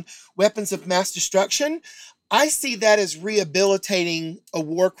based on weapons of mass destruction, I see that as rehabilitating a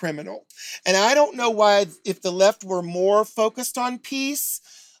war criminal. And I don't know why, if the left were more focused on peace,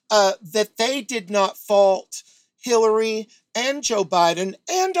 that they did not fault Hillary and Joe Biden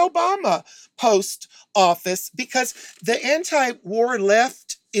and Obama post office, because the anti-war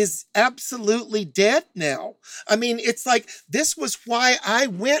left is absolutely dead now. I mean, it's like, this was why I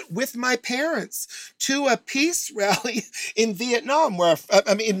went with my parents to a peace rally in Vietnam,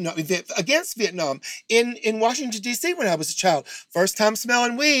 against Vietnam in Washington, D.C. when I was a child. First time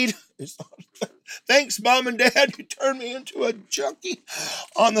smelling weed. Thanks, Mom and Dad. You turned me into a junkie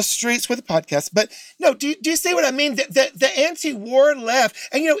on the streets with a podcast. But no, do you see what I mean? The anti-war left.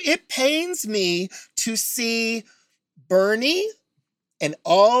 And, it pains me to see Bernie and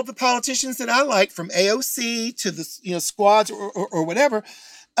all the politicians that I like, from AOC to the squads or whatever,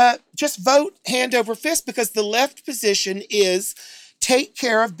 just vote hand over fist, because the left position is take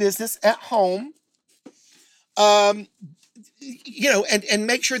care of business at home, and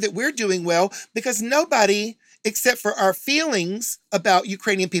make sure that we're doing well, because nobody, except for our feelings about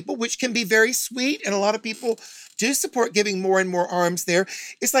Ukrainian people, which can be very sweet, and a lot of people do support giving more and more arms there.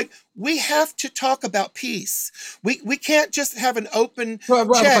 It's like, we have to talk about peace. We can't just have an open check.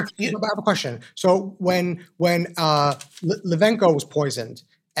 I have a question. So when Levenko was poisoned,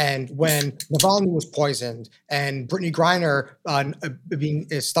 and when Navalny was poisoned, and Brittany Griner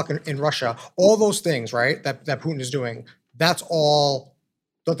is stuck in Russia, all those things, right, that Putin is doing, that's all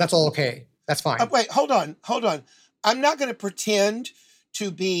That's all okay. That's fine. Wait, hold on. I'm not going to pretend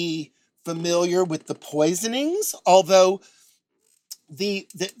to be familiar with the poisonings, although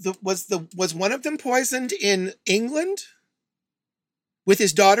was one of them poisoned in England with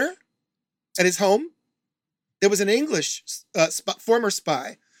his daughter at his home? There was an English former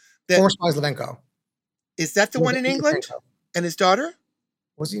spy. Former spy is Levenko. Is that the one in England? And his daughter?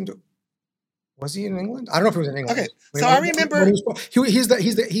 Was he in England? I don't know if he was in England. Okay, so I remember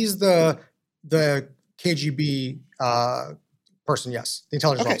he's the KGB person. Yes, the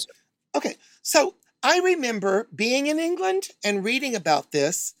intelligence officer. Okay, so I remember being in England and reading about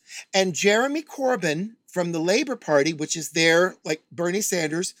this, and Jeremy Corbyn from the Labour Party, which is there, like Bernie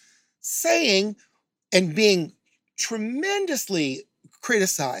Sanders, saying and being tremendously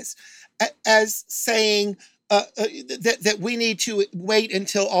criticized as saying that we need to wait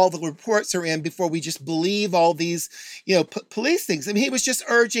until all the reports are in before we just believe all these, police things. I mean, he was just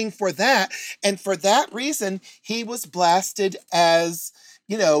urging for that. And for that reason, he was blasted as,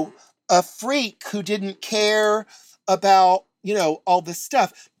 a freak who didn't care about, all this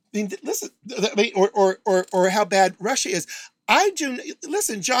stuff. I mean, listen, or how bad Russia is.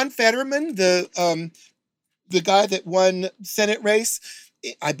 Listen, John Fetterman, the guy that won Senate race,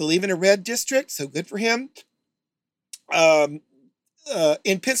 I believe in a red district, so good for him. In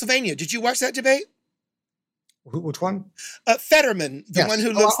Pennsylvania, did you watch that debate? Which one? Fetterman, the one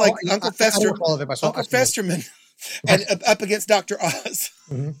who looks like Uncle Fester, Uncle Festerman, and up against Dr. Oz.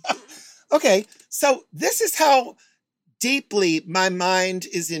 Mm-hmm. Okay, so this is how deeply my mind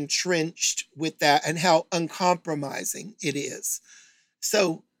is entrenched with that and how uncompromising it is.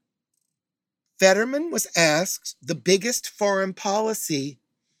 So Fetterman was asked the biggest foreign policy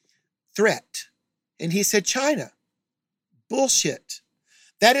threat, and he said China. Bullshit.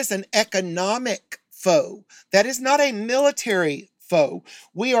 That is an economic foe. That is not a military foe.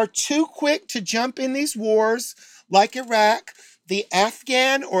 We are too quick to jump in these wars like Iraq. The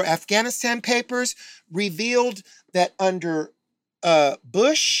Afghanistan papers revealed that under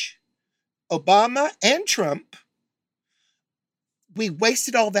Bush, Obama, and Trump, we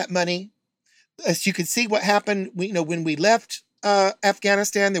wasted all that money. As you can see what happened, when we left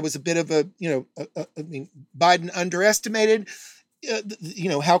Afghanistan, there was a bit of Biden underestimated,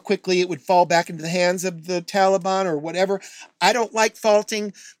 how quickly it would fall back into the hands of the Taliban or whatever. I don't like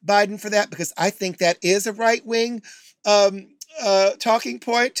faulting Biden for that because I think that is a right-wing talking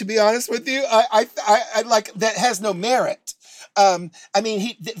point, to be honest with you. I like that has no merit.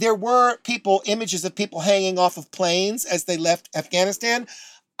 There were images of people hanging off of planes as they left Afghanistan.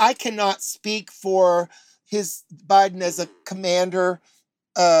 I cannot speak for Biden as a commander,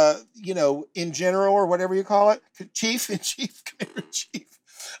 in general or whatever you call it, commander-in-chief.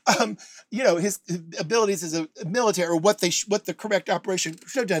 His abilities as a military or what the correct operation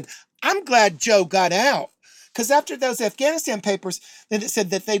should have done. I'm glad Joe got out. Because after those Afghanistan papers, then it said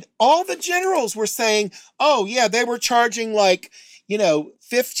that all the generals were saying, oh, yeah, they were charging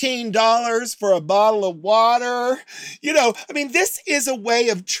 $15 for a bottle of water. This is a way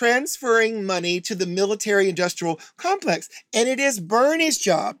of transferring money to the military industrial complex. And it is Bernie's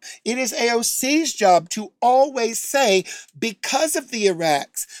job. It is AOC's job to always say, because of the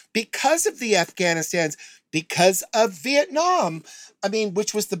Iraqs, because of the Afghanistans, because of Vietnam,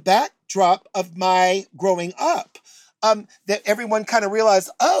 which was the backdrop of my growing up, that everyone kind of realized,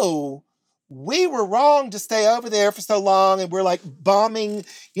 oh, we were wrong to stay over there for so long. And we're like bombing,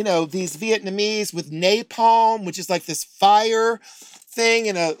 these Vietnamese with napalm, which is like this fire thing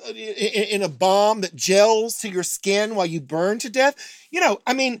in a bomb that gels to your skin while you burn to death.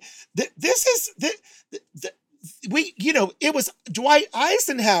 It was Dwight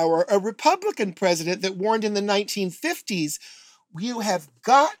Eisenhower, a Republican president, that warned in the 1950s, you have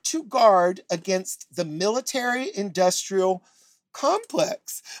got to guard against the military-industrial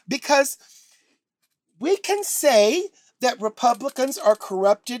complex, because we can say that Republicans are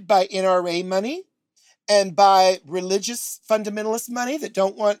corrupted by NRA money and by religious fundamentalist money that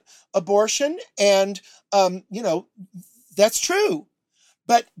don't want abortion. And, that's true.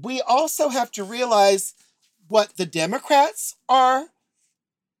 But we also have to realize what the Democrats are,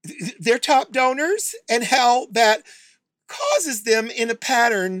 their top donors, and how that causes them in a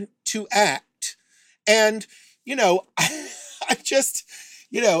pattern to act. And, I just,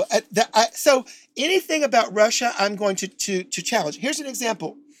 so anything about Russia, I'm going to challenge. Here's an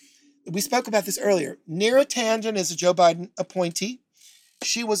example. We spoke about this earlier. Neera Tanden is a Joe Biden appointee.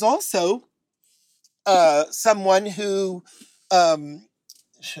 She was also someone who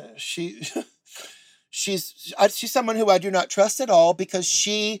she's someone who I do not trust at all, because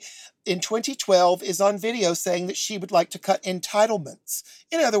she in 2012 is on video saying that she would like to cut entitlements.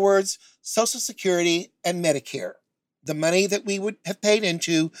 In other words, Social Security and Medicare, the money that we would have paid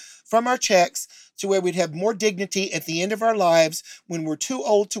into from our checks to where we'd have more dignity at the end of our lives when we're too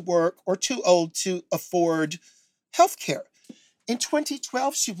old to work or too old to afford health care. In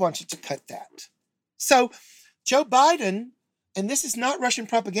 2012, she wanted to cut that. So Joe Biden, and this is not Russian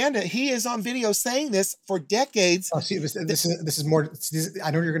propaganda, he is on video saying this for decades. Oh, see, this is more.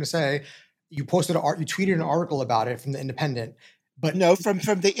 I know what you're going to say. You tweeted an article about it from the Independent, but no, from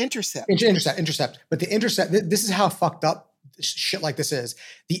the Intercept. Intercept. But the Intercept. This is how fucked up shit like this is.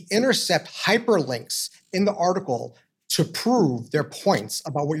 The Intercept hyperlinks in the article to prove their points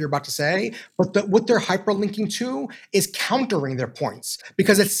about what you're about to say, but what they're hyperlinking to is countering their points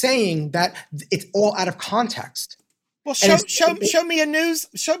because it's saying that it's all out of context. Well, show me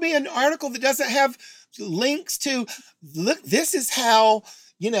an article that doesn't have links to look. This is how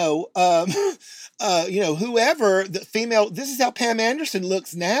whoever the female. This is how Pam Anderson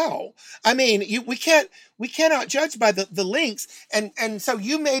looks now. I mean, we cannot judge by the links, and so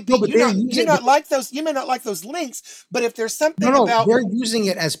you may be you may not like those links, but if there's something about they're using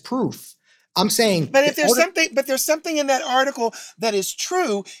it as proof. I'm saying, but if there's something in that article that is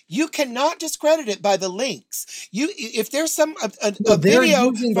true, you cannot discredit it by the links. If there's a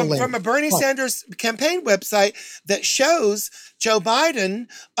video from a Bernie Sanders campaign website that shows Joe Biden,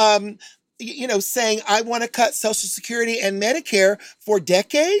 saying I want to cut Social Security and Medicare for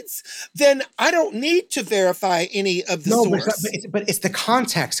decades, then I don't need to verify any of the source. But it's the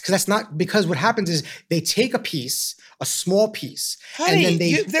context because what happens is they take a small piece. Honey, and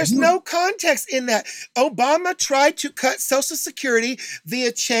then there's no context in that. Obama tried to cut Social Security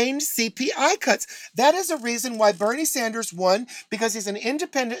via chained CPI cuts. That is a reason why Bernie Sanders won, because he's an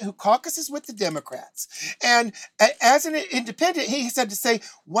independent who caucuses with the Democrats. And as an independent, he said to say,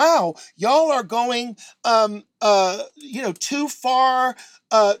 wow, y'all are going too far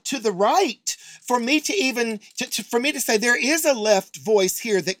to the right for me to even for me to say there is a left voice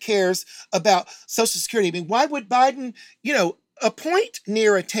here that cares about Social Security. I mean, why would Biden, appoint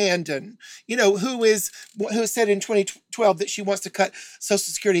Neera Tanden, who said in 2012 that she wants to cut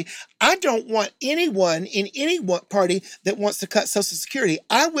Social Security? I don't want anyone in any party that wants to cut Social Security.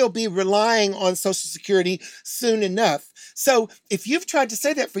 I will be relying on Social Security soon enough. So if you've tried to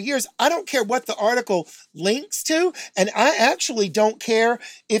say that for years, I don't care what the article links to, and I actually don't care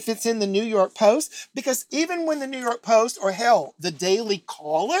if it's in the New York Post, because even when the New York Post, or hell, the Daily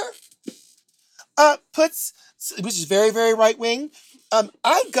Caller puts, which is very, very right-wing,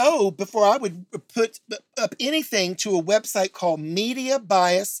 I go before I would put up anything to a website called Media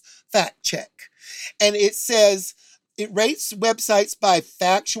Bias Fact Check. And it says, it rates websites by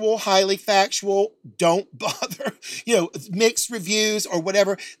factual, highly factual, don't bother, mixed reviews or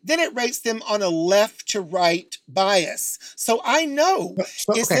whatever. Then it rates them on a left to right bias. So I know,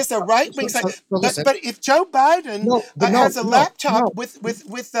 is this a right wing site? But if Joe Biden has a laptop with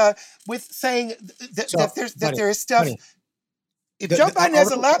saying that there is stuff. If Joe Biden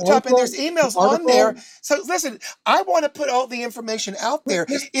has a laptop and there's emails on there, so listen, I want to put all the information out there.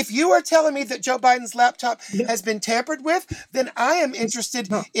 If you are telling me that Joe Biden's laptop has been tampered with, then I am interested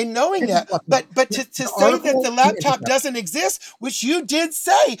in knowing that. But to say that the laptop doesn't exist, which you did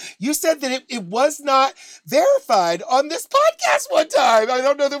say, you said that it was not verified on this podcast one time. I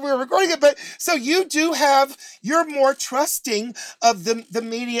don't know that we were recording it, but so you're more trusting of the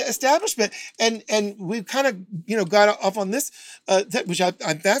media establishment, and we've kind of got off on this. Which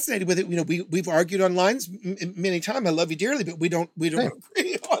I'm fascinated with it. We've argued on lines many times. I love you dearly, but we don't agree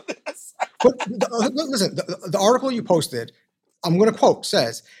on this. But listen, the article you posted, I'm going to quote,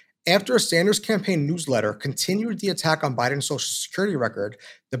 says, after a Sanders campaign newsletter continued the attack on Biden's Social Security record,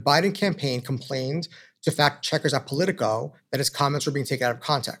 the Biden campaign complained to fact checkers at Politico that his comments were being taken out of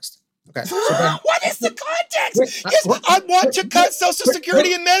context. Okay. So then, what is the context? I want to cut Social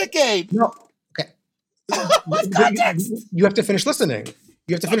Security and Medicaid. No. You have to finish listening.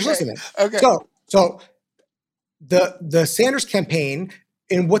 Okay. So the Sanders campaign,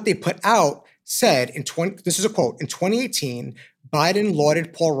 in what they put out, said this is a quote, in 2018, Biden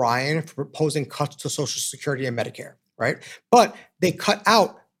lauded Paul Ryan for proposing cuts to Social Security and Medicare, right? But they cut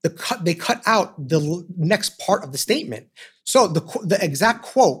out the next part of the statement. So the exact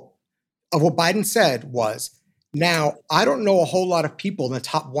quote of what Biden said was, now, I don't know a whole lot of people in the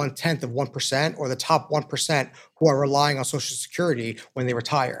top 1/10 of 1% or the top 1% who are relying on Social Security when they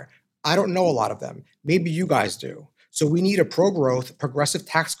retire. I don't know a lot of them. Maybe you guys do. So we need a pro-growth, progressive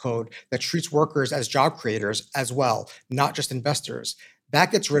tax code that treats workers as job creators as well, not just investors.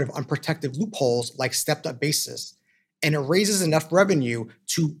 That gets rid of unprotected loopholes like stepped-up basis, and it raises enough revenue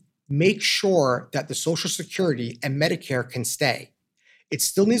to make sure that the Social Security and Medicare can stay. It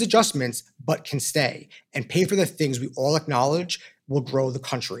still needs adjustments, but can stay and pay for the things we all acknowledge will grow the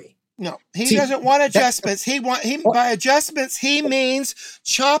country. No, he doesn't want adjustments. By adjustments, he means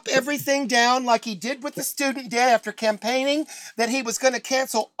chop everything down like he did with the student debt after campaigning that he was going to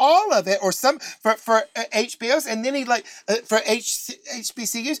cancel all of it or some for HBOs, and then he for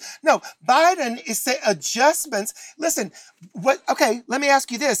HBCUs. No, Biden is saying adjustments. Listen, okay, let me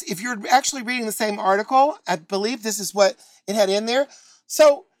ask you this. If you're actually reading the same article, I believe this is what it had in there.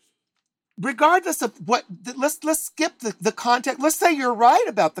 So regardless of what, let's skip the context. Let's say you're right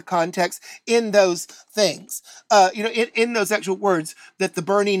about the context in those things, in those actual words that the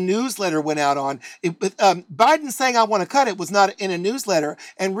Bernie newsletter went out on. Biden saying I want to cut it was not in a newsletter.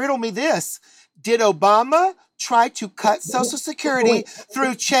 And riddle me this, did Obama try to cut Social Security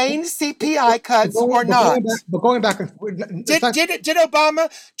through chain CPI cuts or not? But going back, did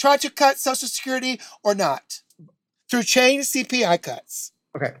Obama try to cut Social Security or not through chain CPI cuts?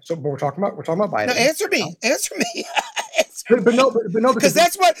 Okay, so but we're talking about Biden. No, answer me. But no, because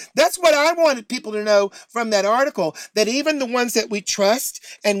that's what I wanted people to know from that article. That even the ones that we trust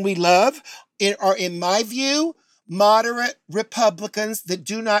and we love are, in my view, moderate Republicans that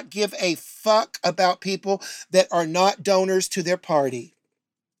do not give a fuck about people that are not donors to their party.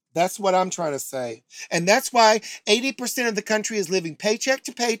 That's what I'm trying to say. And that's why 80% of the country is living paycheck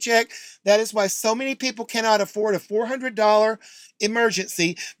to paycheck. That is why so many people cannot afford a $400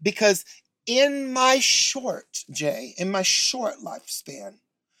 emergency, because in my short lifespan,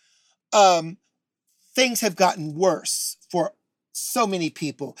 things have gotten worse for so many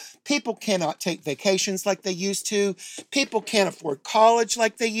people. People cannot take vacations like they used to. People can't afford college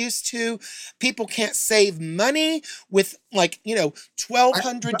like they used to. People can't save money with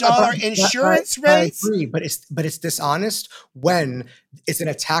 $1,200 insurance rates. I agree, but it's dishonest when it's an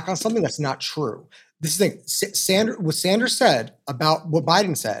attack on something that's not true. This is what Sanders said about what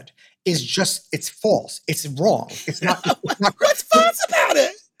Biden said is just, it's false. It's wrong. It's not. What's false about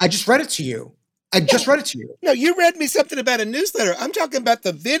it? I just read it to you. No, you read me something about a newsletter. I'm talking about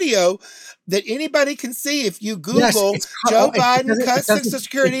the video that anybody can see if you Google Joe Biden cuts Social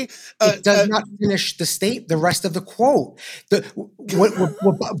Security. It does not finish the rest of the quote. What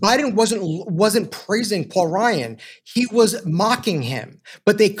Biden wasn't praising Paul Ryan. He was mocking him,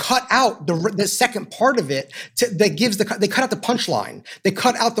 but they cut out the second part of it they cut out the punchline. They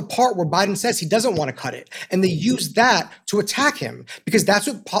cut out the part where Biden says he doesn't want to cut it, and they use that to attack him, because that's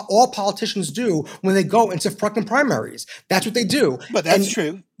what all politicians do when they go into fucking primaries. That's what they do. But that's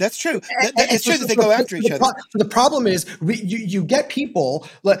true. That's true. It's true that they go after each other. The problem is you get people,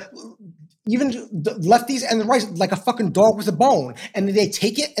 even the lefties and the rights, like a fucking dog with a bone, and they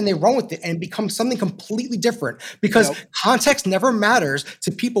take it and they run with it and become something completely different, because context never matters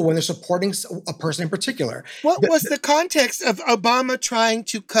to people when they're supporting a person in particular. What was the context of Obama trying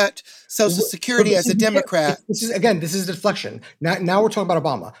to cut Social Security as a Democrat? This is a deflection. Now we're talking about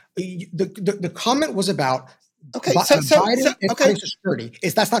Obama. The comment was about Biden and Social Security.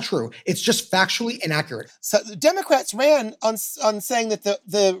 That's not true. It's just factually inaccurate. So the Democrats ran on saying that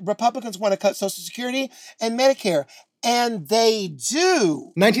the Republicans want to cut Social Security and Medicare, and they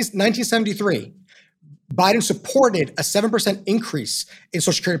do. 1973. Biden supported a 7% increase in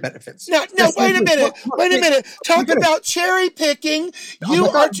Social Security benefits. No, wait a minute. Talk about cherry picking. You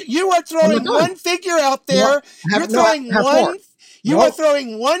are throwing one figure out there. You're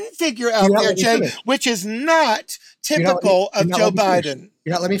throwing one figure out there, Jay, which is not typical of Joe Biden.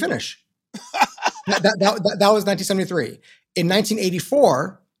 You're not letting me finish. That was 1973. In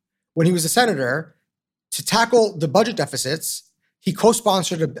 1984, when he was a senator, to tackle the budget deficits, he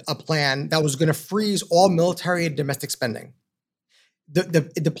co-sponsored a plan that was going to freeze all military and domestic spending.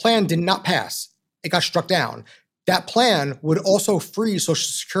 The plan did not pass. It got struck down. That plan would also freeze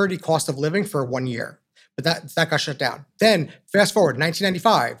Social Security cost of living for 1 year. But that got shut down. Then, fast forward,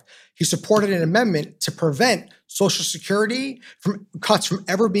 1995, he supported an amendment to prevent Social Security cuts from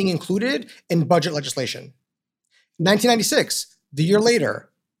ever being included in budget legislation. 1996, the year later,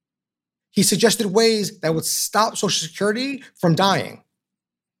 he suggested ways that would stop Social Security from dying.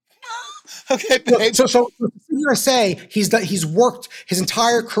 Okay, babe. So you're gonna say he's worked his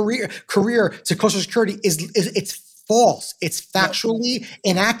entire career to Social Security it's false. It's factually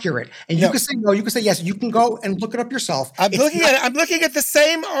inaccurate. And you can say no, you can say yes. You can go and look it up yourself. I'm looking at the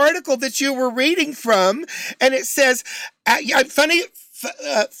same article that you were reading from, and it says,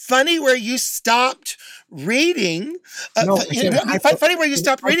 funny where you stopped reading. No, I said Funny where you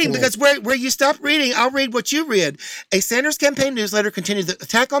stopped reading, because where you stopped reading, I'll read what you read. A Sanders campaign newsletter continued the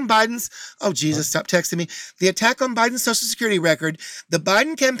attack on Biden's, oh Jesus, stop texting me. The attack on Biden's Social Security record. The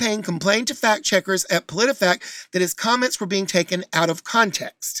Biden campaign complained to fact checkers at PolitiFact that his comments were being taken out of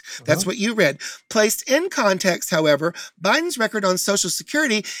context. That's what you read. Placed in context, however, Biden's record on Social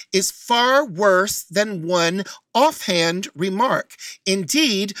Security is far worse than one offhand remark.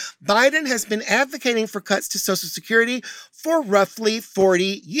 Indeed, Biden has been advocating for cuts to Social Security for roughly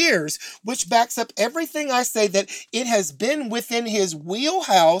 40 years, which backs up everything I say, that it has been within his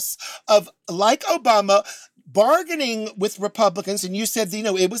wheelhouse of, like Obama, bargaining with Republicans. And you said,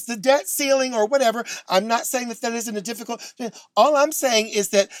 it was the debt ceiling or whatever. I'm not saying that isn't a difficult thing. All I'm saying is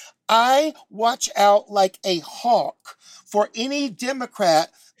that I watch out like a hawk for any Democrat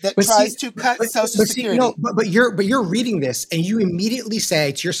that tries to cut Social Security. But you're reading this and you immediately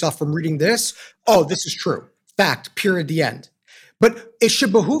say to yourself from reading this, oh, this is true. Fact, period, the end. But it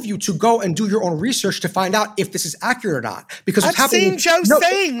should behoove you to go and do your own research to find out if this is accurate or not. Because I've seen Joe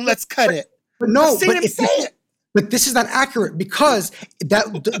saying, let's cut it. I've seen him say it. But this is not accurate, because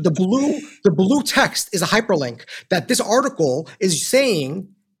the blue text is a hyperlink that this article is saying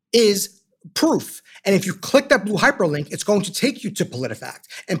is proof. And if you click that blue hyperlink, it's going to take you to PolitiFact.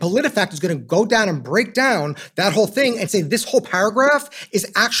 And PolitiFact is going to go down and break down that whole thing and say this whole paragraph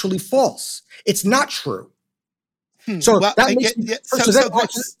is actually false. It's not true. So that makes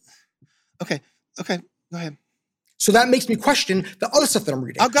okay, go ahead. So that makes me question the other stuff that I'm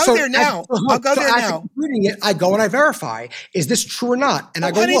reading. I'll go there now. I'm reading it, I go and I verify, is this true or not? And I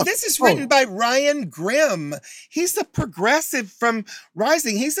go, look. This is written by Ryan Grimm. He's a progressive from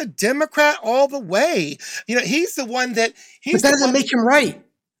Rising. He's a Democrat all the way. He's the one that... But that doesn't make him right.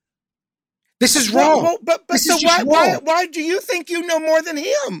 This is wrong. Why do you think you know more than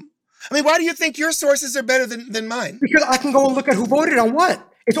him? I mean, why do you think your sources are better than mine? Because I can go and look at who voted on what.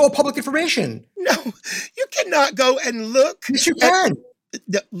 It's all public information. No, you cannot go and look. Yes, you can.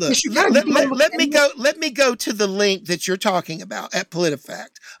 Look, yes, you can. Let me go to the link that you're talking about at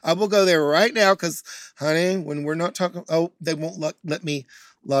PolitiFact. I will go there right now because, honey, when we're not talking, they won't let me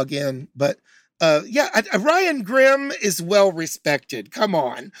log in. But Ryan Grimm is well respected. Come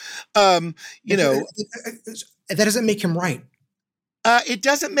on, That doesn't make him right. It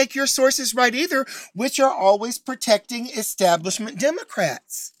doesn't make your sources right either, which are always protecting establishment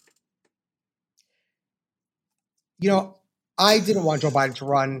Democrats. I didn't want Joe Biden to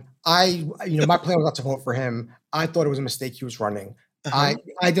run. My plan was not to vote for him. I thought it was a mistake he was running. I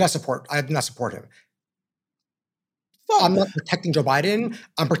did not support him. I'm not protecting Joe Biden.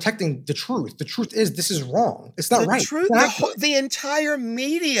 I'm protecting the truth. The truth is this is wrong. It's not right. The entire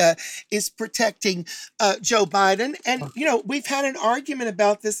media is protecting Joe Biden. And, we've had an argument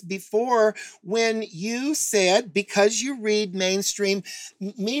about this before when you said, because you read mainstream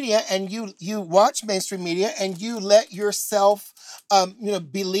media and you watch mainstream media and you let yourself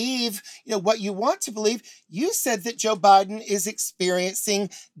believe, what you want to believe. You said that Joe Biden is experiencing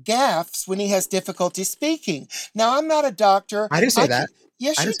gaffes when he has difficulty speaking. Now, I'm not a doctor. I didn't say that.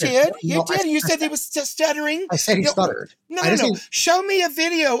 Yes, you did. You did. You said he was stuttering. I said he stuttered. No. Show me a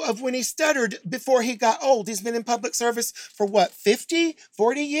video of when he stuttered before he got old. He's been in public service for 50,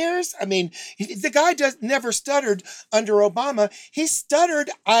 40 years? I mean, the guy never stuttered under Obama. He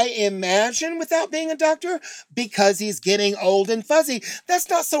stuttered, I imagine, without being a doctor, because he's getting old and fuzzy. That's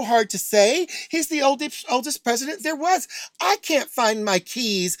not so hard to say. He's the oldest president there was. I can't find my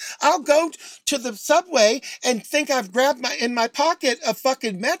keys. I'll go to the subway and think I've grabbed in my pocket a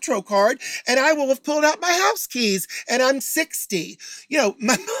fucking Metro card, and I will have pulled out my house keys, and I'm 60.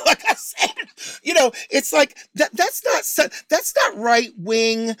 Like I said, it's like that's not right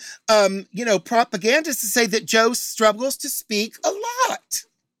wing, propaganda to say that Joe struggles to speak a lot.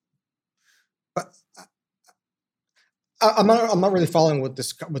 But I'm not really following what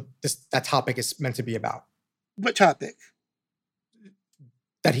that topic is meant to be about. What topic?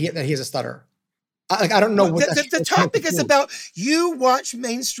 That he has a stutter. I don't know what the topic is about. You watch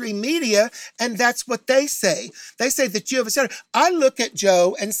mainstream media, and that's what they say. They say that you have a stutter. I look at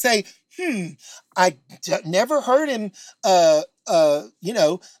Joe and say, I never heard him,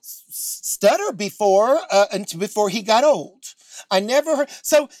 stutter before, before he got old. I never heard.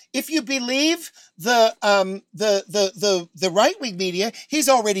 So if you believe the right wing media, he's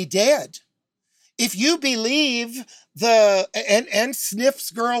already dead. If you believe and sniffs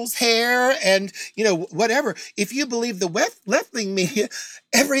girls' hair and, whatever, if you believe the left-wing media,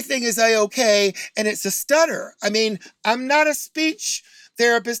 everything is A-okay and it's a stutter. I mean, I'm not a speech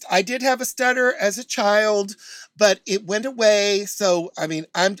therapist. I did have a stutter as a child, but it went away. So, I mean,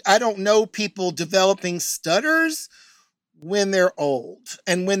 I don't know people developing stutters when they're old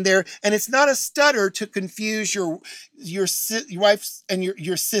and and it's not a stutter to confuse your wife and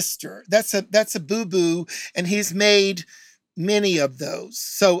your sister. That's a boo-boo, and he's made many of those.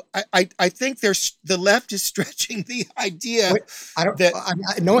 So I think the left is stretching the idea. Wait,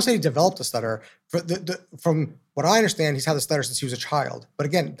 no one said he developed a stutter. From what I understand, he's had the stutter since he was a child. But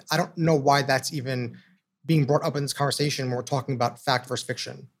again, I don't know why that's even being brought up in this conversation when we're talking about fact versus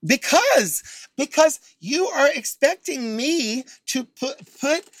fiction. Because you are expecting me to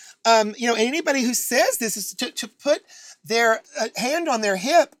put anybody who says this is to put their hand on their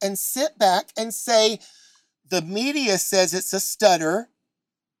hip and sit back and say, the media says it's a stutter,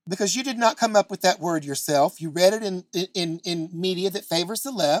 because you did not come up with that word yourself. You read it in media that favors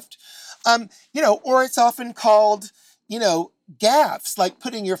the left. Or it's often called, gaffes, like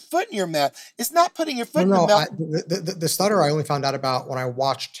putting your foot in your mouth. It's not putting your foot in your mouth. The stutter I only found out about when I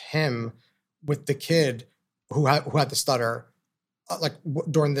watched him with the kid who had the stutter,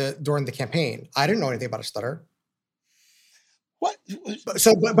 during the campaign. I didn't know anything about a stutter. What?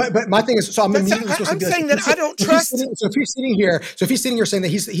 But my thing is, so I'm immediately supposed to be saying that I don't trust. So if he's sitting here saying that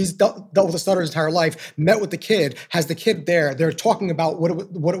he's dealt with a stutter his entire life, met with the kid, has the kid there, they're talking about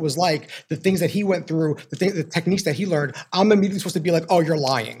what it was like, the things that he went through, the techniques that he learned. I'm immediately supposed to be like, oh, you're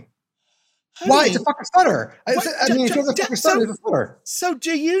lying. Why? It's a fucking stutter. If you have a fucking stutter, it's a stutter. So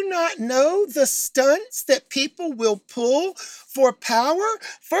do you not know the stunts that people will pull for power?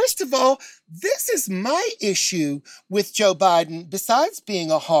 First of all, this is my issue with Joe Biden, besides being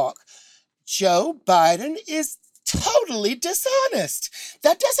a hawk. Joe Biden is totally dishonest.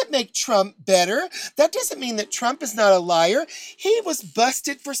 That doesn't make Trump better. That doesn't mean that Trump is not a liar. He was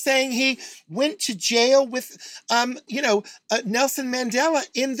busted for saying he went to jail with, Nelson Mandela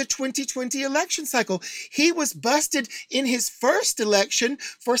in the 2020 election cycle. He was busted in his first election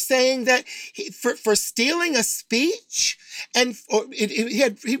for saying that for stealing a speech, and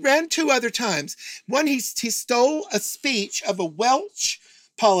he ran two other times. One, he stole a speech of a Welsh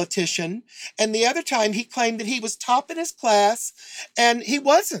politician, and the other time he claimed that he was top in his class, and he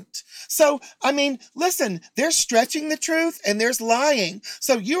wasn't. So, I mean, listen, there's stretching the truth and there's lying.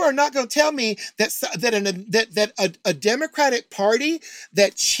 So you are not going to tell me that a Democratic Party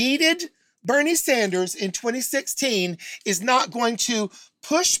that cheated Bernie Sanders in 2016 is not going to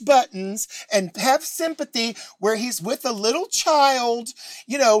push buttons and have sympathy where he's with a little child,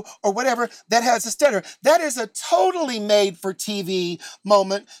 or whatever, that has a stutter. That is a totally made for TV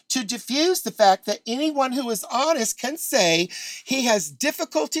moment to diffuse the fact that anyone who is honest can say he has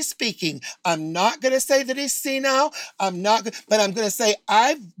difficulty speaking. I'm not going to say that he's senile. But I'm going to say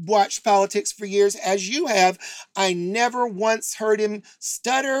I've watched politics for years, as you have. I never once heard him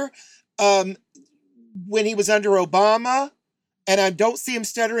stutter when he was under Obama. And I don't see him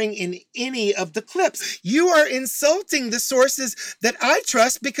stuttering in any of the clips. You are insulting the sources that I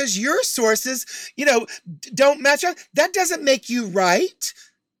trust because your sources, don't match up. That doesn't make you right.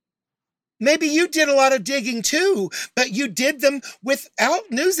 Maybe you did a lot of digging too, but you did them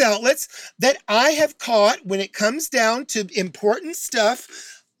without news outlets that I have caught, when it comes down to important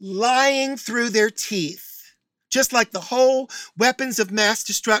stuff, lying through their teeth. Just like the whole weapons of mass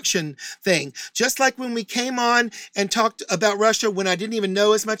destruction thing. Just like when we came on and talked about Russia when I didn't even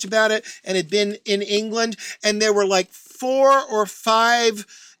know as much about it and had been in England, and there were like 4 or 5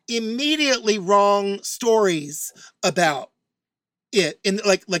 immediately wrong stories about it, in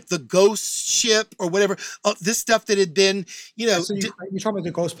like the ghost ship or whatever, this stuff that had been, So you're talking about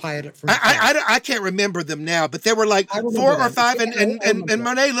the ghost pilot. I can't remember them now, but there were like 4 or 5, and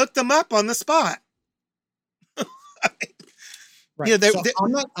Monet looked them up on the spot. Right. So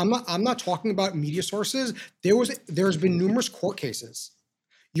I'm not talking about media sources. There's been numerous court cases.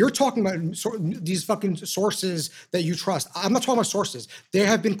 You're talking about these fucking sources that you trust. I'm not talking about sources. There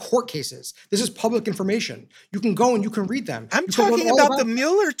have been court cases. This is public information. You can go and you can read them. I'm talking about the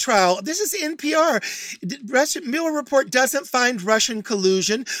Mueller trial. This is NPR. Mueller report doesn't find Russian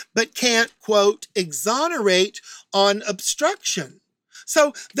collusion, but can't, quote, exonerate on obstruction.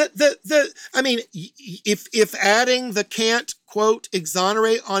 So if adding the can't, quote,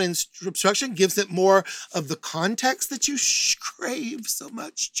 exonerate on obstruction gives it more of the context that you crave so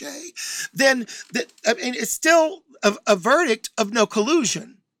much, Jay, then it's still a verdict of no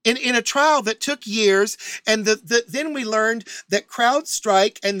collusion. In a trial that took years, and then we learned that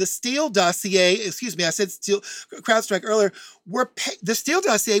CrowdStrike and the Steele dossier, I said CrowdStrike earlier, the Steele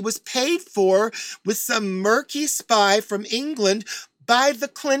dossier was paid for with some murky spy from England by the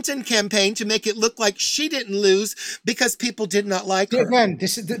Clinton campaign to make it look like she didn't lose because people did not like her. Again,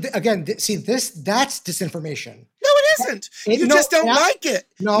 that's disinformation. No, it isn't. You just don't like it.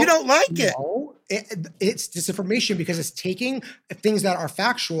 No, you don't like it. No, it's disinformation because it's taking things that are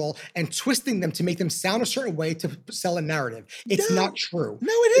factual and twisting them to make them sound a certain way to sell a narrative. It's not true.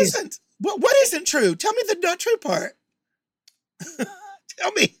 No, it isn't. What isn't true? Tell me the not true part.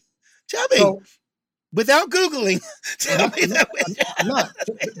 Tell me. So, without Googling, tell me that. I'm not.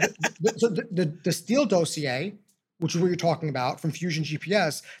 The Steele dossier, which is what you're talking about from Fusion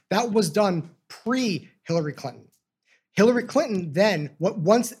GPS, that was done pre-Hillary Clinton. Hillary Clinton then,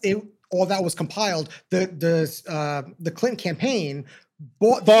 once all that was compiled, the Clinton campaign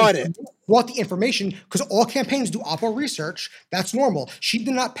bought the information because all campaigns do Oppo research. That's normal. She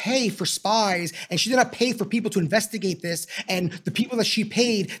did not pay for spies, and she did not pay for people to investigate this. And the people that she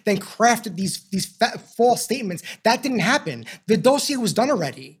paid then crafted these false statements. That didn't happen. The dossier was done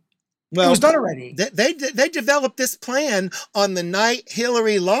already. Well, it was done already. They developed this plan on the night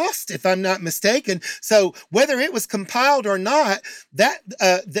Hillary lost, if I'm not mistaken. So whether it was compiled or not, that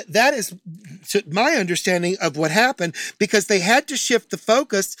is to my understanding of what happened, because they had to shift the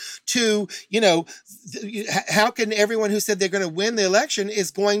focus to, how can everyone who said they're going to win the election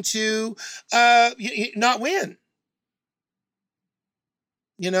is going to not win?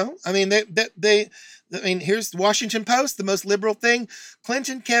 Here's the Washington Post, the most liberal thing.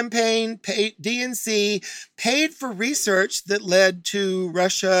 Clinton campaign DNC paid for research that led to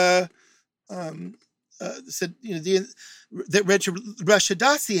Russia, that led to Russia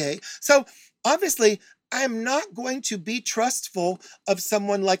dossier. So obviously, I'm not going to be trustful of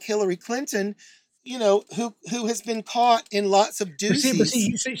someone like Hillary Clinton, who has been caught in lots of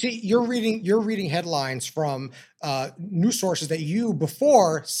doozies. But you're reading headlines from news sources that you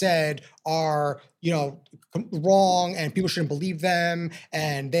before said are wrong and people shouldn't believe them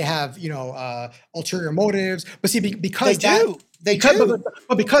and they have ulterior motives. But see, because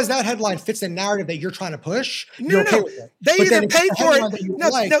because that headline fits the narrative that you're trying to push, you're okay with it. They either paid for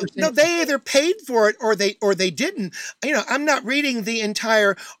it. They either paid for it or they didn't. I'm not reading the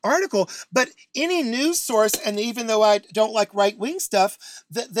entire article, but any news source, and even though I don't like right-wing stuff,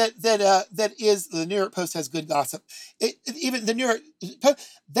 that is the New York Post has good gossip. Even the New York Post,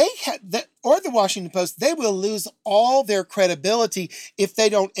 they had that, or the Washington Post, they will lose all their credibility if they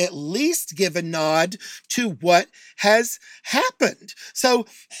don't at least give a nod to what has happened. So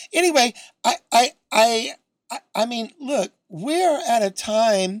anyway, I mean, look, we're at a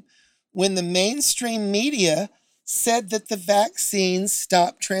time when the mainstream media said that the vaccines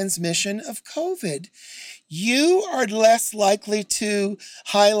stop transmission of COVID. You are less likely to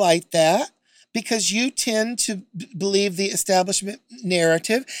highlight that because you tend to believe the establishment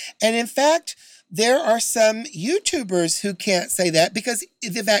narrative. And in fact, there are some YouTubers who can't say that because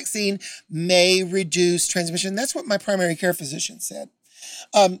the vaccine may reduce transmission. That's what my primary care physician said,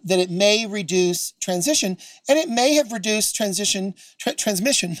 that it may reduce transmission, and it may have reduced transmission, not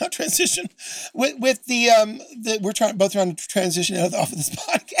transition, with the we're both trying to transition off of this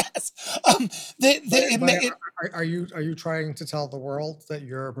podcast. Are you trying to tell the world that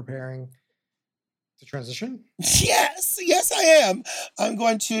you're preparing to transition? Yes, I am. I'm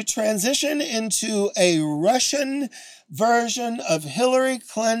going to transition into a Russian version of Hillary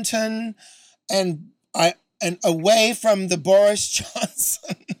Clinton and away from the Boris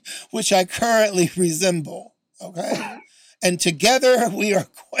Johnson, which I currently resemble. Okay. And together we are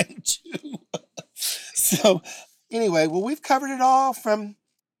going to. So anyway, well, we've covered it all from,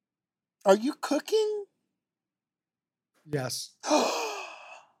 are you cooking? Yes.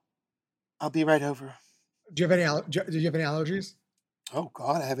 I'll be right over. Do you have any allergies? Oh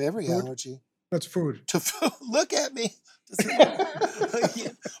God, I have every allergy. That's food. To food. Look at me.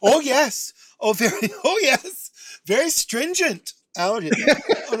 Oh yes. Oh yes. Very stringent allergy.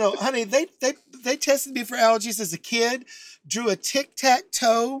 Oh no, honey, they tested me for allergies as a kid, drew a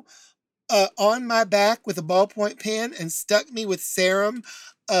tic-tac-toe on my back with a ballpoint pen and stuck me with serum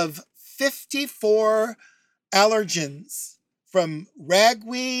of 54 allergens, from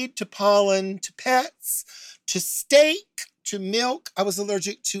ragweed to pollen to pets to steak to milk. I was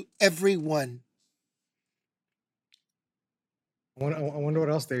allergic to every one. I wonder what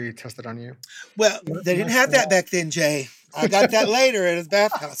else they tested on you. Well, they didn't have that back then, Jay. I got that later at his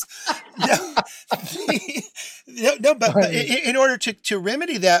bathhouse. But in order to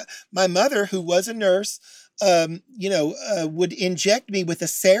remedy that, my mother, who was a nurse, would inject me with a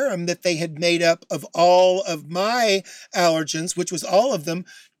serum that they had made up of all of my allergens, which was all of them,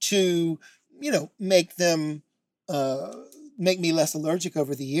 to, make them, make me less allergic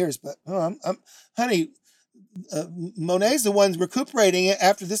over the years. But honey, Monet's the one's recuperating it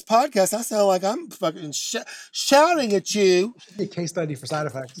after this podcast. I sound like I'm fucking shouting at you. Should be a case study for side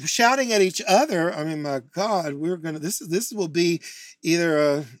effects. Shouting at each other. I mean, my God, we're gonna. This will be either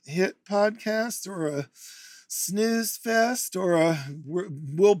a hit podcast or a snooze fest, or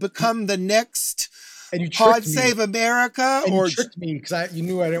we'll become the next And you Pod tricked me. Save America. And Or you tricked me because you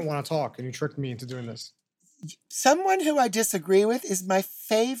knew I didn't want to talk, and you tricked me into doing this. someone who I disagree with is my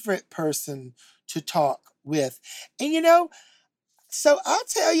favorite person to talk with. And so I'll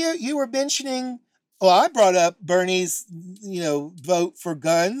tell you, you were mentioning, well, I brought up Bernie's, vote for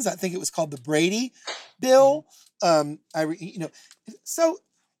guns. I think it was called the Brady bill. So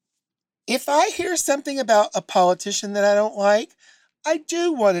if I hear something about a politician that I don't like, I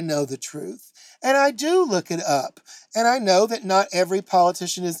do want to know the truth. And I do look it up. And I know that not every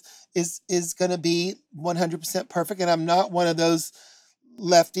politician is going to be 100% perfect. And I'm not one of those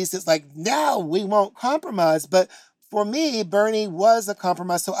lefties that's like, no, we won't compromise. But for me, Bernie was a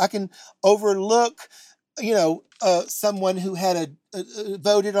compromise. So I can overlook, someone who had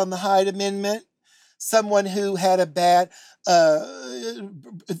voted on the Hyde Amendment, someone who had a bad, doesn't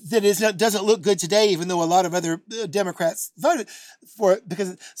look good today, even though a lot of other Democrats voted for it.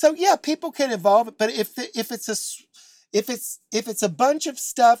 People can evolve. But if it's a bunch of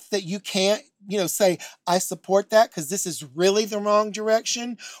stuff that you can't, say, I support that because this is really the wrong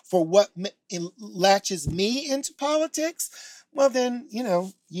direction for what latches me into politics, well then,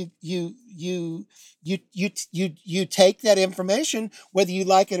 you take that information whether you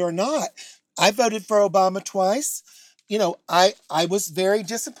like it or not. I voted for Obama twice. I was very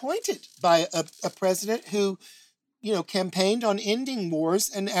disappointed by a president who, campaigned on ending wars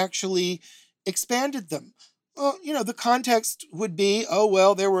and actually expanded them. Well, the context would be, oh,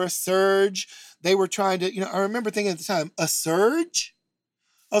 well, there were a surge. They were trying to, I remember thinking at the time, a surge?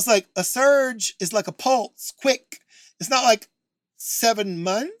 I was like, a surge is like a pulse, quick. It's not like 7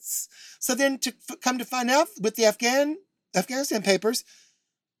 months. So then to come to find out with the Afghanistan papers,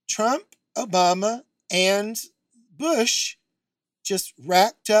 Trump, Obama, and Bush just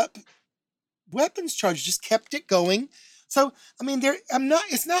racked up weapons charges, just kept it going. So, I mean,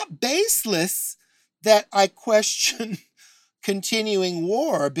 it's not baseless that I question continuing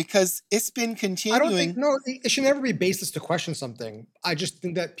war because it's been continuing. It should never be baseless to question something. I just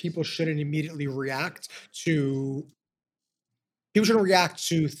think that people shouldn't immediately react to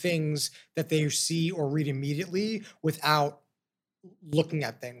things that they see or read immediately without looking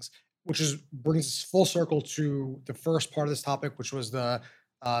at things, which brings us full circle to the first part of this topic, which was the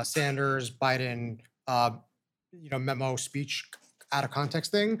Sanders Biden memo speech out of context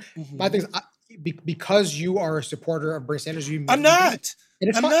thing. Mm-hmm. My thing is, because you are a supporter of Bernie Sanders, I'm not.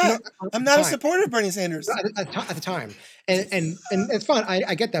 I'm not a supporter of Bernie Sanders at the time, and it's fine.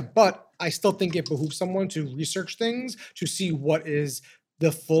 I get that, but I still think it behooves someone to research things to see what is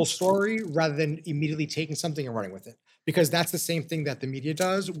the full story rather than immediately taking something and running with it. Because that's the same thing that the media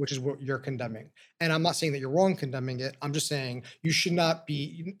does, which is what you're condemning. And I'm not saying that you're wrong condemning it. I'm just saying you should not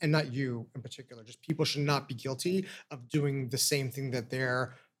be, and not you in particular, just people should not be guilty of doing the same thing that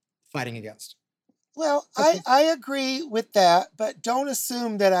they're fighting against. Well, I agree with that, but don't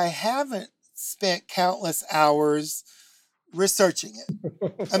assume that I haven't spent countless hours researching it.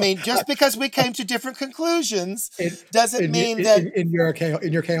 I mean, just because we came to different conclusions doesn't mean that in your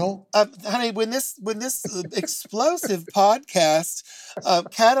K-hole. Honey, when this explosive podcast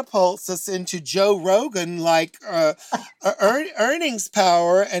catapults us into Joe Rogan like earnings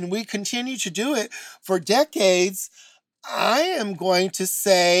power, and we continue to do it for decades, I am going to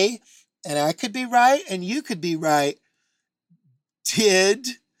say, and I could be right, and you could be right. Did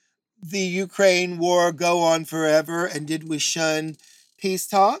the Ukraine war go on forever, and did we shun peace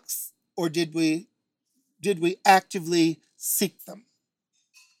talks, or did we actively seek them?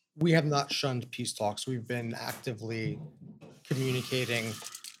 We have not shunned peace talks. We've been actively communicating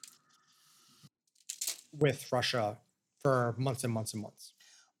with Russia for months and months and months.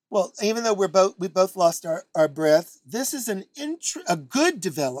 Well, even though we both lost our breath, this is a good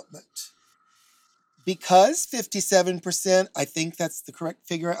development. Because 57%, I think that's the correct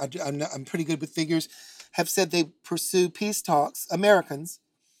figure. I'm pretty good with figures. Have said they pursue peace talks. Americans.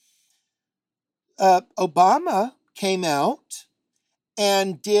 Obama came out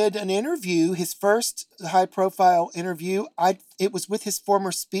and did an interview. His first high-profile interview. It was with his former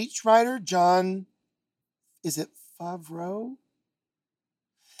speechwriter, John. Is it Favreau?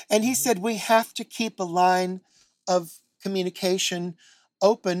 And he said we have to keep a line of communication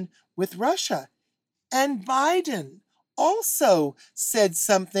open with Russia. And Biden also said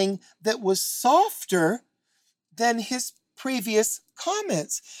something that was softer than his previous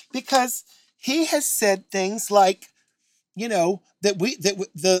comments, because he has said things like, that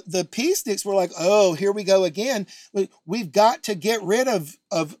the peaceniks were like, oh, here we go again. We've got to get rid of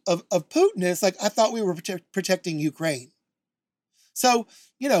Putin. And it's like, I thought we were protecting Ukraine. So,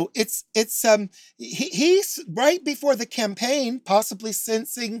 he's right before the campaign, possibly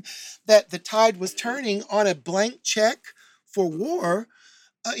sensing that the tide was turning on a blank check for war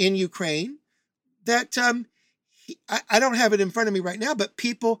in Ukraine, that I don't have it in front of me right now, but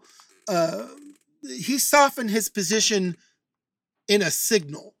people, he softened his position in a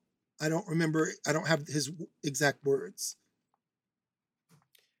signal. I don't have his exact words.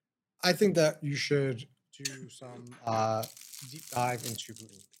 I think that you should do some deep dive into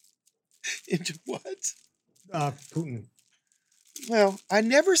Putin. Into what? Putin. Well, I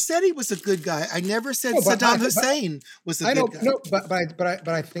never said he was a good guy. I never said Saddam Hussein was a good guy. No, but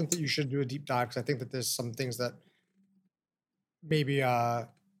I think that you should do a deep dive, because I think that there's some things that maybe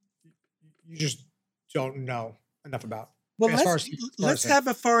you just don't know enough about. Well, let's have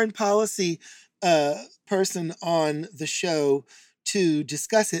a foreign policy person on the show to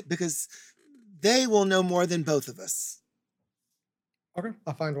discuss it, because they will know more than both of us. Okay,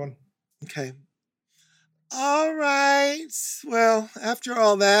 I'll find one. Okay. All right. Well, after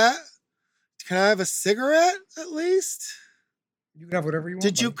all that, can I have a cigarette at least? You can have whatever you want.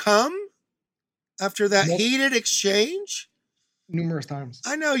 Did you come after that heated exchange? Numerous times.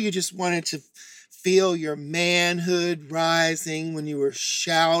 I know you just wanted to feel your manhood rising when you were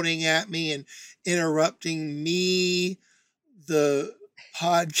shouting at me and interrupting me, the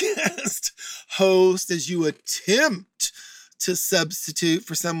podcast host, as you attempt to substitute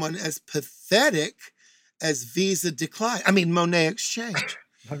for someone as pathetic as Visa Decline. I mean, Monet Exchange.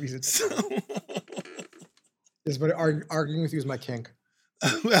 Visa Decline. Yes, but arguing with you is my kink.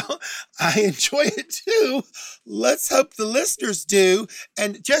 Well, I enjoy it too. Let's hope the listeners do.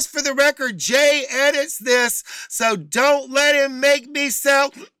 And just for the record, Jay edits this, so don't let him make me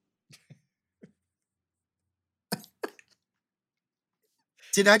sound.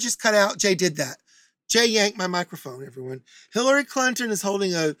 Did I just cut out? Jay did that. Jay yanked my microphone, everyone. Hillary Clinton is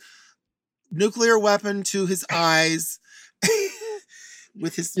holding a nuclear weapon to his eyes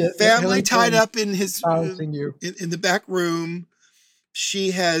with his family tied up in his in the back room.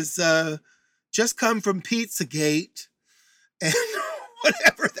 She has just come from Pizzagate and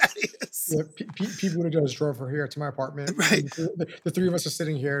whatever that is. Yeah, Pete Buttigieg drove her here to my apartment. Right. The three of us are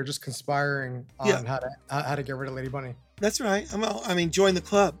sitting here just conspiring on how to get rid of Lady Bunny. That's right. Join the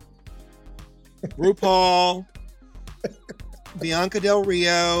club. RuPaul, Bianca Del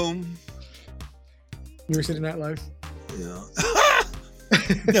Rio. New York City Nightlife. Yeah.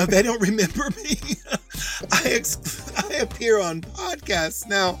 No, they don't remember me. I appear on podcasts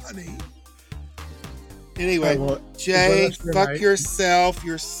now, honey. Anyway, Jay, fuck yourself.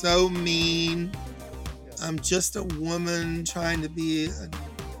 You're so mean. Yes. I'm just a woman trying to be a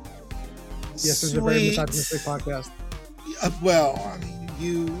this is a very misogynistic podcast. Well,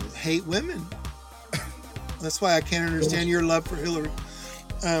 you hate women. That's why I can't understand your love for Hillary.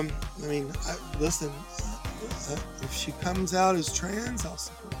 Listen, if she comes out as trans, I'll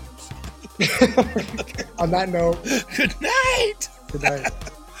support her. On that note, good night. Good night.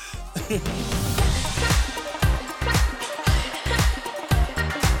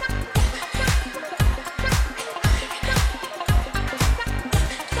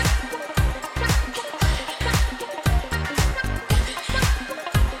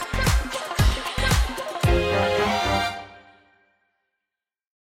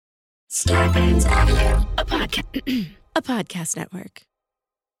 Scarpins Avenue. A podcast network.